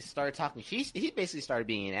basically started talking. He basically started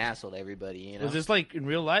being an asshole to everybody, you know. Was this like in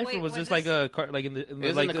real life, Wait, or was was this like this- like in the It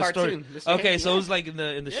was like in the story? cartoon. Mr. Okay, Hanky, so yeah. it was like in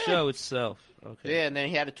the Yeah. show itself. Okay. Yeah, and then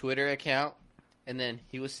he had a Twitter account, and then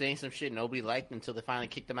he was saying some shit nobody liked until they finally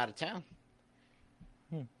kicked him out of town.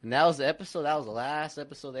 And that was the episode. That was the last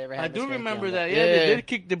episode they ever had. I do Mr. Hanky remember on. that. Yeah,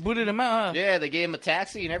 they booted him out. Huh? Yeah, they gave him a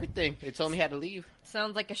taxi and everything. They told him he had to leave.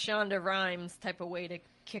 Sounds like a Shonda Rhimes type of way to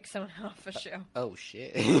kick someone off a show. Oh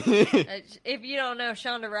shit! If you don't know,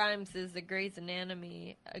 Shonda Rhimes is a Grey's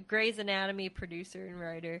Anatomy producer and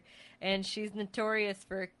writer, and she's notorious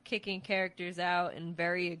for kicking characters out in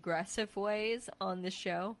very aggressive ways on the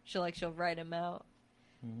show. She'll write them out.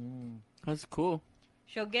 That's cool.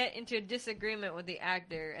 She'll get into a disagreement with the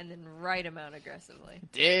actor and then write him out aggressively.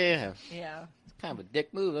 Damn, Yeah. it's kind of a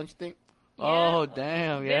dick move, don't you think? Oh Yeah.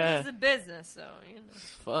 damn, Business yeah. is a business, so you know.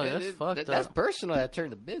 Fuck, that's fucked That's up. personal. That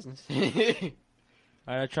turned to business.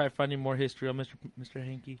 I tried finding more history on Mr.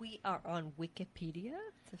 Hanky. We are on Wikipedia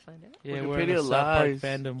to find out. Yeah, we're on Wikipedia the South Park lies.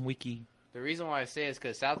 fandom wiki. The reason why I say it is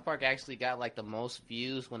because South Park actually got like the most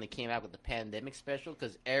views when they came out with the pandemic special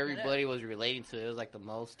because everybody was relating to it. It was like the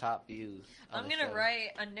most top views. on I'm the gonna show. write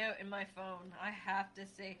a note in my phone. I have to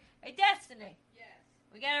say, "Hey, Destiny, Yes.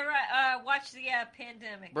 we gotta watch the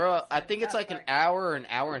pandemic." Bro, I think it's South like an Park. hour or an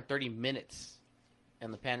hour and 30 minutes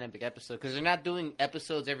in the pandemic episode because they're not doing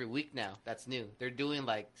episodes every week now. That's new. They're doing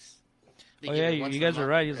like. they Oh give yeah, it once you a guys are month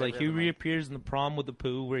right. or He's like every he other month. reappears in the Prom with the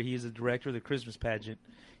Pooh, where he is the director of the Christmas pageant.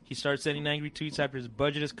 He starts sending angry tweets after his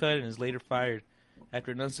budget is cut and is later fired.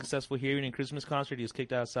 After an unsuccessful hearing and Christmas concert, he is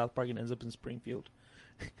kicked out of South Park and ends up in Springfield.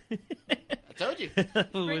 I told you.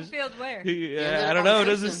 Springfield, where? Yeah, I on don't The know. It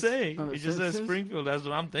doesn't Simpsons. say. On The It just says Simpsons? Springfield. That's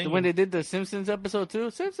what I'm thinking. When they did the Simpsons episode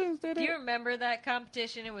too, Simpsons did Do you it. remember that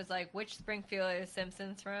competition? It was like, which Springfield is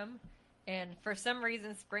Simpsons from? And for some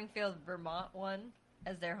reason, Springfield, Vermont won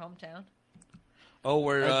as their hometown. Oh,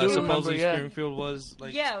 where I do supposedly remember, yeah. Springfield was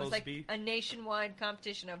like Yeah, it supposed was like to be. a nationwide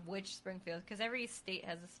competition of which Springfield, because every state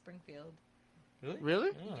has a Springfield. Really? Really?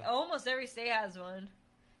 Yeah. Almost every state has one.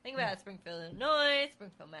 Think about it: Springfield, Illinois,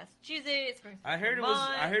 Springfield, Massachusetts, Springfield. I heard it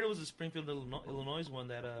Vermont. was a Springfield, Illinois one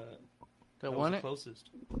that That was won the it. closest.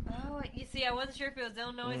 Oh, you see, I wasn't sure if it was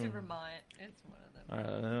Illinois or Vermont. It's one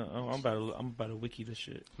of them. I'm about to wiki this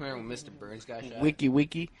shit. Remember when Mr. Burns got shot? Wiki,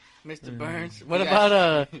 Mr. Burns. What Yeah.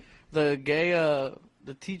 about the gay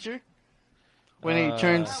the teacher when he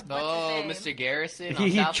turns Oh, What's his Mr. Garrison.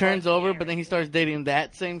 he on South turns Park? over, but then he starts dating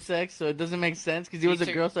that same sex, so it doesn't make sense because he was a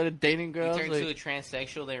tur- girl, started dating He girls. turned like- to a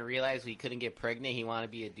transsexual, then realized he couldn't get pregnant. He wanted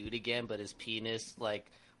to be a dude again, but his penis like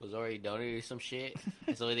was already donated or some shit.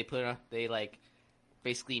 And so they like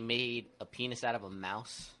basically made a penis out of a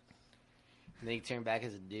mouse. And then he turned back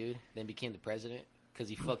as a dude, then became the president because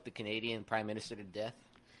he fucked the Canadian prime minister to death.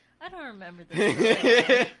 I don't remember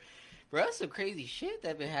this. Bro, that's some crazy shit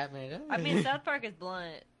that been happening. I mean, South Park is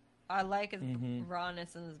blunt. I like his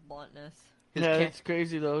rawness and his bluntness. Yeah, it's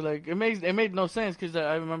crazy though. Like it made no sense because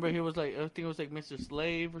I remember he was like, I think it was like Mr.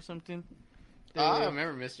 Slave or something. I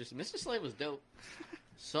remember Mr. Slave was dope.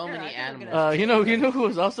 So Sure, many I can look it animals. You know who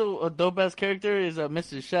was also a dope ass character is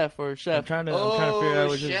Mr. Chef or Chef. I'm trying to figure out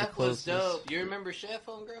which is the Chef was closest. dope. You remember Chef,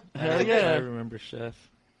 homegirl? Hell yeah. I remember Chef.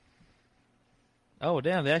 Oh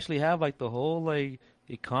damn! They actually have like the whole like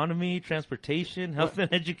economy, transportation, health,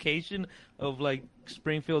 and education of like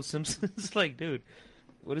Springfield Simpsons. Like, dude,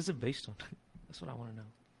 what is it based on? That's what I want to know.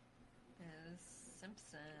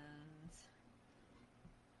 Simpsons.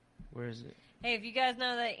 Where is it? Hey, if you guys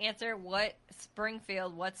know the answer, what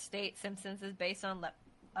state Simpsons is based on, let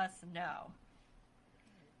us know.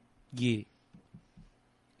 Yeah.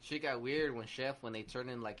 Shit got weird when they turned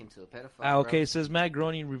him like into a pedophile. Okay, bro. it says Matt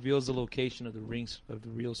Groening reveals the location of the rings of the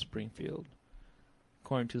real Springfield,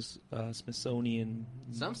 according to Smithsonian.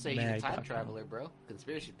 Some say he's a time Mag.com. traveler, bro.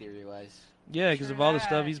 Conspiracy theory wise. Yeah, because of all the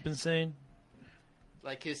stuff Right. he's been saying.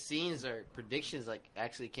 Like his scenes or predictions like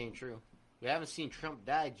actually came true. We haven't seen Trump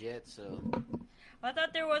died yet, so I thought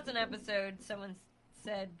there was an episode someone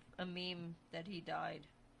said a meme that he died.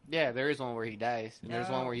 yeah, there is one where he dies, and there's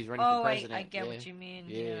one where he's running Oh, for president. I get yeah. what you mean.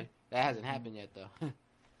 Yeah, that hasn't happened yet though.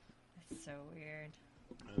 That's so weird.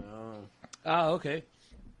 Okay.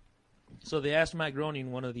 So they asked Matt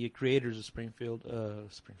Groening, one of the creators of Springfield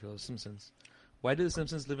Simpsons, why do the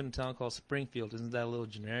Simpsons live in a town called Springfield? Isn't that a little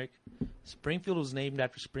generic? Springfield was named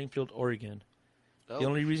after Springfield, Oregon. Oh. The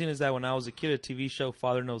only reason is that when I was a kid, a TV show,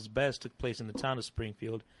 Father Knows Best, took place in the town of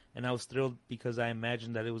Springfield, and I was thrilled because I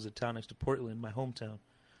imagined that it was a town next to Portland, my hometown.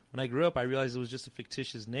 When I grew up, I realized it was just a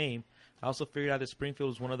fictitious name. I also figured out that Springfield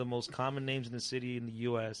was one of the most common names in the city in the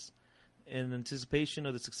U.S. In anticipation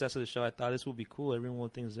of the success of the show, I thought this would be cool. Everyone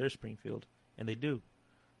would think they're Springfield, and they do.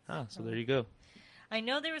 So there you go. I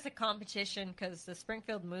know there was a competition because the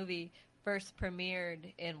Springfield movie first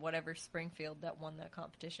premiered in whatever Springfield that won that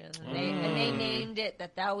competition, and they named it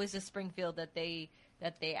that was the Springfield that they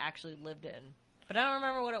actually lived in. But I don't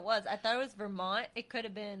remember what it was. I thought it was Vermont. It could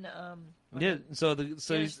have been. Yeah. So Other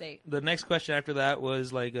state. the next question after that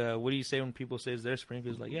was like, what do you say when people say it's their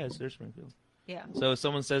Springfield? It's like, yeah, it's their Springfield. Yeah. So if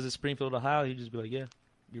someone says it's Springfield, Ohio, you just be like, yeah,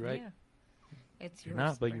 you're right. Yeah. It's You're your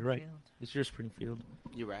not, but you're right. Springfield. It's your Springfield.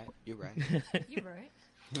 You're right. You're right. You're right.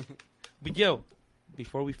 But yo,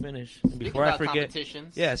 before we finish, Speaking before I about forget,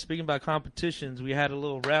 competitions. yeah, speaking about competitions, we had a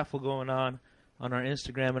little raffle going on our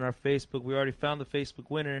Instagram and our Facebook. We already found the Facebook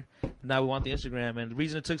winner. Now we want the Instagram, and the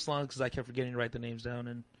reason it took so long is because I kept forgetting to write the names down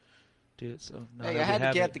and do it. So now Hey, that I we had to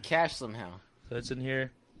have get it. the cash somehow. So it's in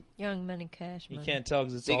here. Young Money Cash You Money. can't tell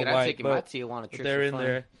because it's Thinking all I'm white, taking my but Tijuana trip. they're for in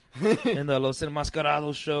fun. there in the Los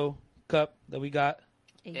Enmascarados show cup that we got.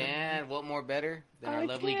 And what more better than our I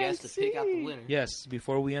lovely can't guest to pick out the see. winner? Yes,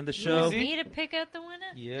 before we end the You show. want me to pick out the winner?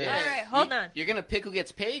 Yeah. All right, hold on. You're gonna pick who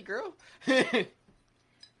gets paid, girl. Look,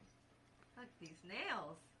 these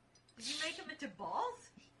nails. Did you make them into balls?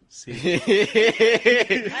 See.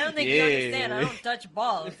 I don't think you understand. I don't touch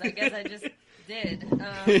balls. I guess I just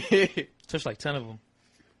did. Touched like 10 of them.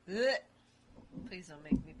 Ugh. Please don't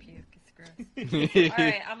make me puke. It's gross. All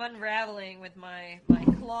right, I'm unraveling with my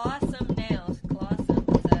clawsome nails. Clawsome.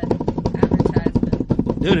 It's an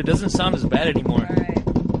advertisement. Dude, it doesn't sound as bad anymore. All right.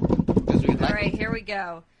 Because we All like right, here we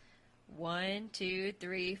go. 1, 2,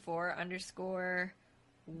 3, 4 underscore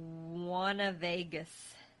Wanna Vegas.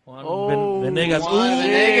 Oh, Venegas. one of the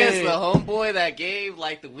Ooh. niggas, the homeboy that gave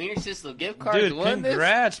like the Wiener System gift cards. Dude, won this.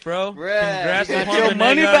 congrats, bro. Bruh, Congrats you to got Juan your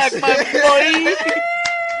money Venegas. back, my boy.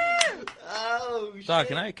 Oh Dog,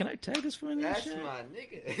 shit! can I tag this for me? That's Shit? my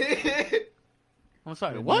nigga. I'm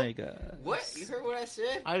sorry. What? Venegas. What? You heard what I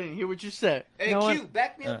said? I didn't hear what you said. Hey, You know Q, what?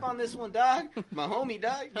 back me up on this one, dog. My homie,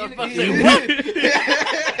 dog. I was You- about to you-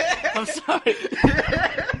 say, I'm sorry.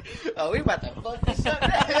 Oh, we about to fuck this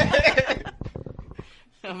up.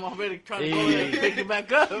 I'm already trying to go in and pick it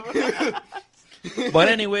back up. But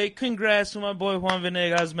anyway, congrats to my boy Juan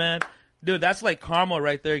Venegas, man. Dude, that's like karma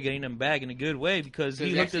right there, getting him back in a good way because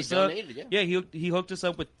he hooked us up. Yeah, he hooked us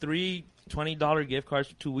up with 3 $20 gift cards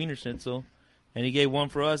for 2 Wiener Schnitzel, and he gave 1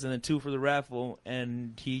 for us and then 2 for the raffle,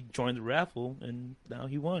 and he joined the raffle, and now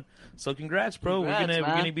he won. So congrats, bro. Congrats, we're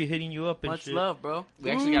man. gonna be hitting you up and Much shit. love, bro.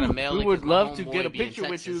 We actually got a mail. We link would 'cause my love to homeboy get a be in picture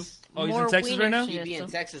with you. Texas. Oh, he's More in Texas Wiener right now? Schnitzel. He be in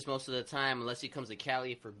Texas most of the time unless he comes to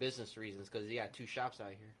Cali for business reasons because he got 2 shops out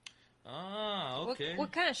here. Ah, okay.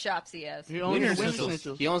 What kind of shops he has? He owns Winter the Winter Schnitzel.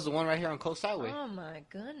 Schnitzel. He owns the one right here on Coast Highway. Oh my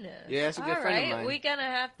goodness! Yeah, that's a good All friend of right, mine. we're gonna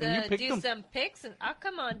have And you to picked do them. some pics, and I'll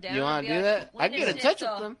come on down. You and want be to do like, that? I can get in touch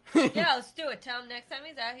with them. Yeah, let's do it. Tell him next time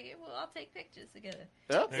he's out here. Well, I'll take pictures together.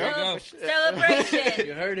 Yep, There you go. Celebration.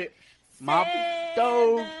 You heard it. Mop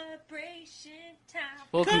dough. Celebration time.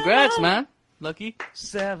 Well, congrats, man. Lucky.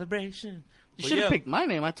 Celebration. You Well, should have yeah. picked my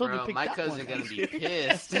name. I told you to Bro, pick my that cousin one. gonna be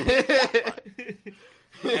pissed.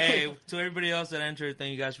 Hey, to everybody else that entered,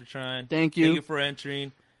 thank you guys for trying. Thank you. Thank you for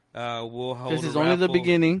entering. We'll hold This a is only the raffle.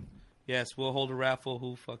 beginning. Yes, we'll hold a raffle.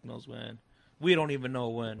 Who fuck knows when? We don't even know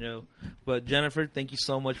when, yo. But Jennifer, thank you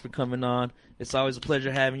so much for coming on. It's always a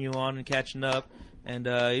pleasure having you on and catching up. And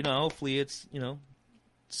hopefully it's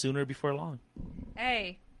sooner before long.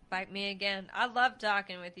 Hey, bite me again. I love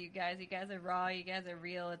talking with you guys. You guys are raw. You guys are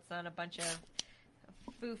real. It's not a bunch of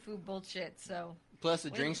foo-foo bullshit. So Plus,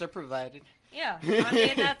 the drinks are provided. yeah, I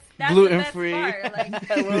mean that's the best Gluten-free. part. Like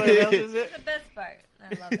What else is that's it? the best part.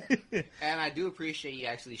 I love it. And I do appreciate you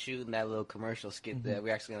actually shooting that little commercial skit that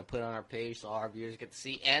we're actually going to put on our page so all our viewers get to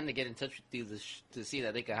see and to get in touch with you to see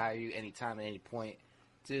that they can hire you anytime at any point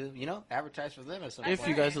to, advertise for them or something. If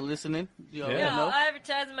you guys are listening, you already Yeah, know. I'll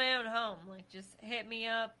advertise in my own home. Like, just hit me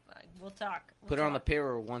up. We'll talk. Put her on the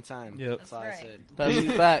payroll one time. Yep. That's all That's I right. said. That's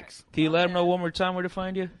the facts. Can you let them know one more time where to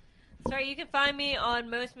find you? That's right. You can find me on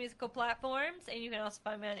most musical platforms, and you can also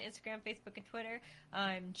find me on Instagram, Facebook, and Twitter.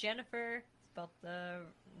 I'm Jennifer, spelled the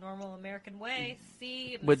normal American way.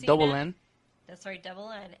 C With Messina. double N. That's right, double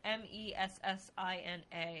N.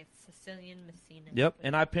 Messina. Sicilian Messina. Yep,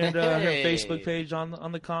 and I pinned her Hey. Facebook page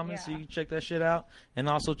on the comments, so you can check that shit out. And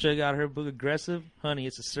also check out her book, Aggressive. Honey,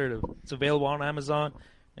 it's assertive. It's available on Amazon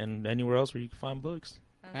and anywhere else where you can find books.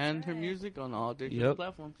 That's And her right. music on all digital Yep.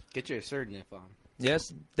 platforms. Get your assertive on.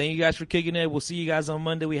 Yes, thank you guys for kicking it. We'll see you guys on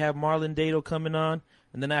Monday. We have Marlon Dado coming on.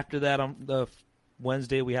 And then after that, on the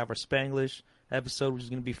Wednesday, we have our Spanglish episode, which is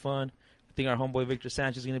going to be fun. I think our homeboy Victor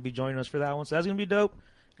Sanchez is going to be joining us for that one, so that's going to be dope.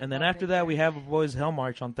 And then Love after Victor. that, we have our boys Hell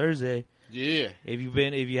March on Thursday. Yeah. If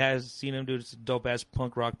you have seen them, dude, it's a dope ass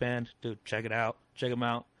punk rock band. Dude, check it out. Check them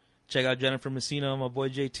out. Check out Jennifer Messina, my boy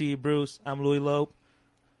JT, Bruce. I'm Louis Lope.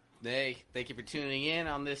 Hey, thank you for tuning in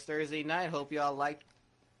on this Thursday night. Hope y'all liked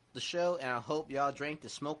the show, and I hope y'all drank the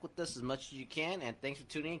smoke with us as much as you can. And thanks for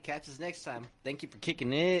tuning in. Catch us next time. Thank you for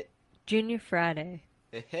kicking it. Junior Friday.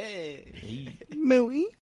 Hey. Hey. Mooey.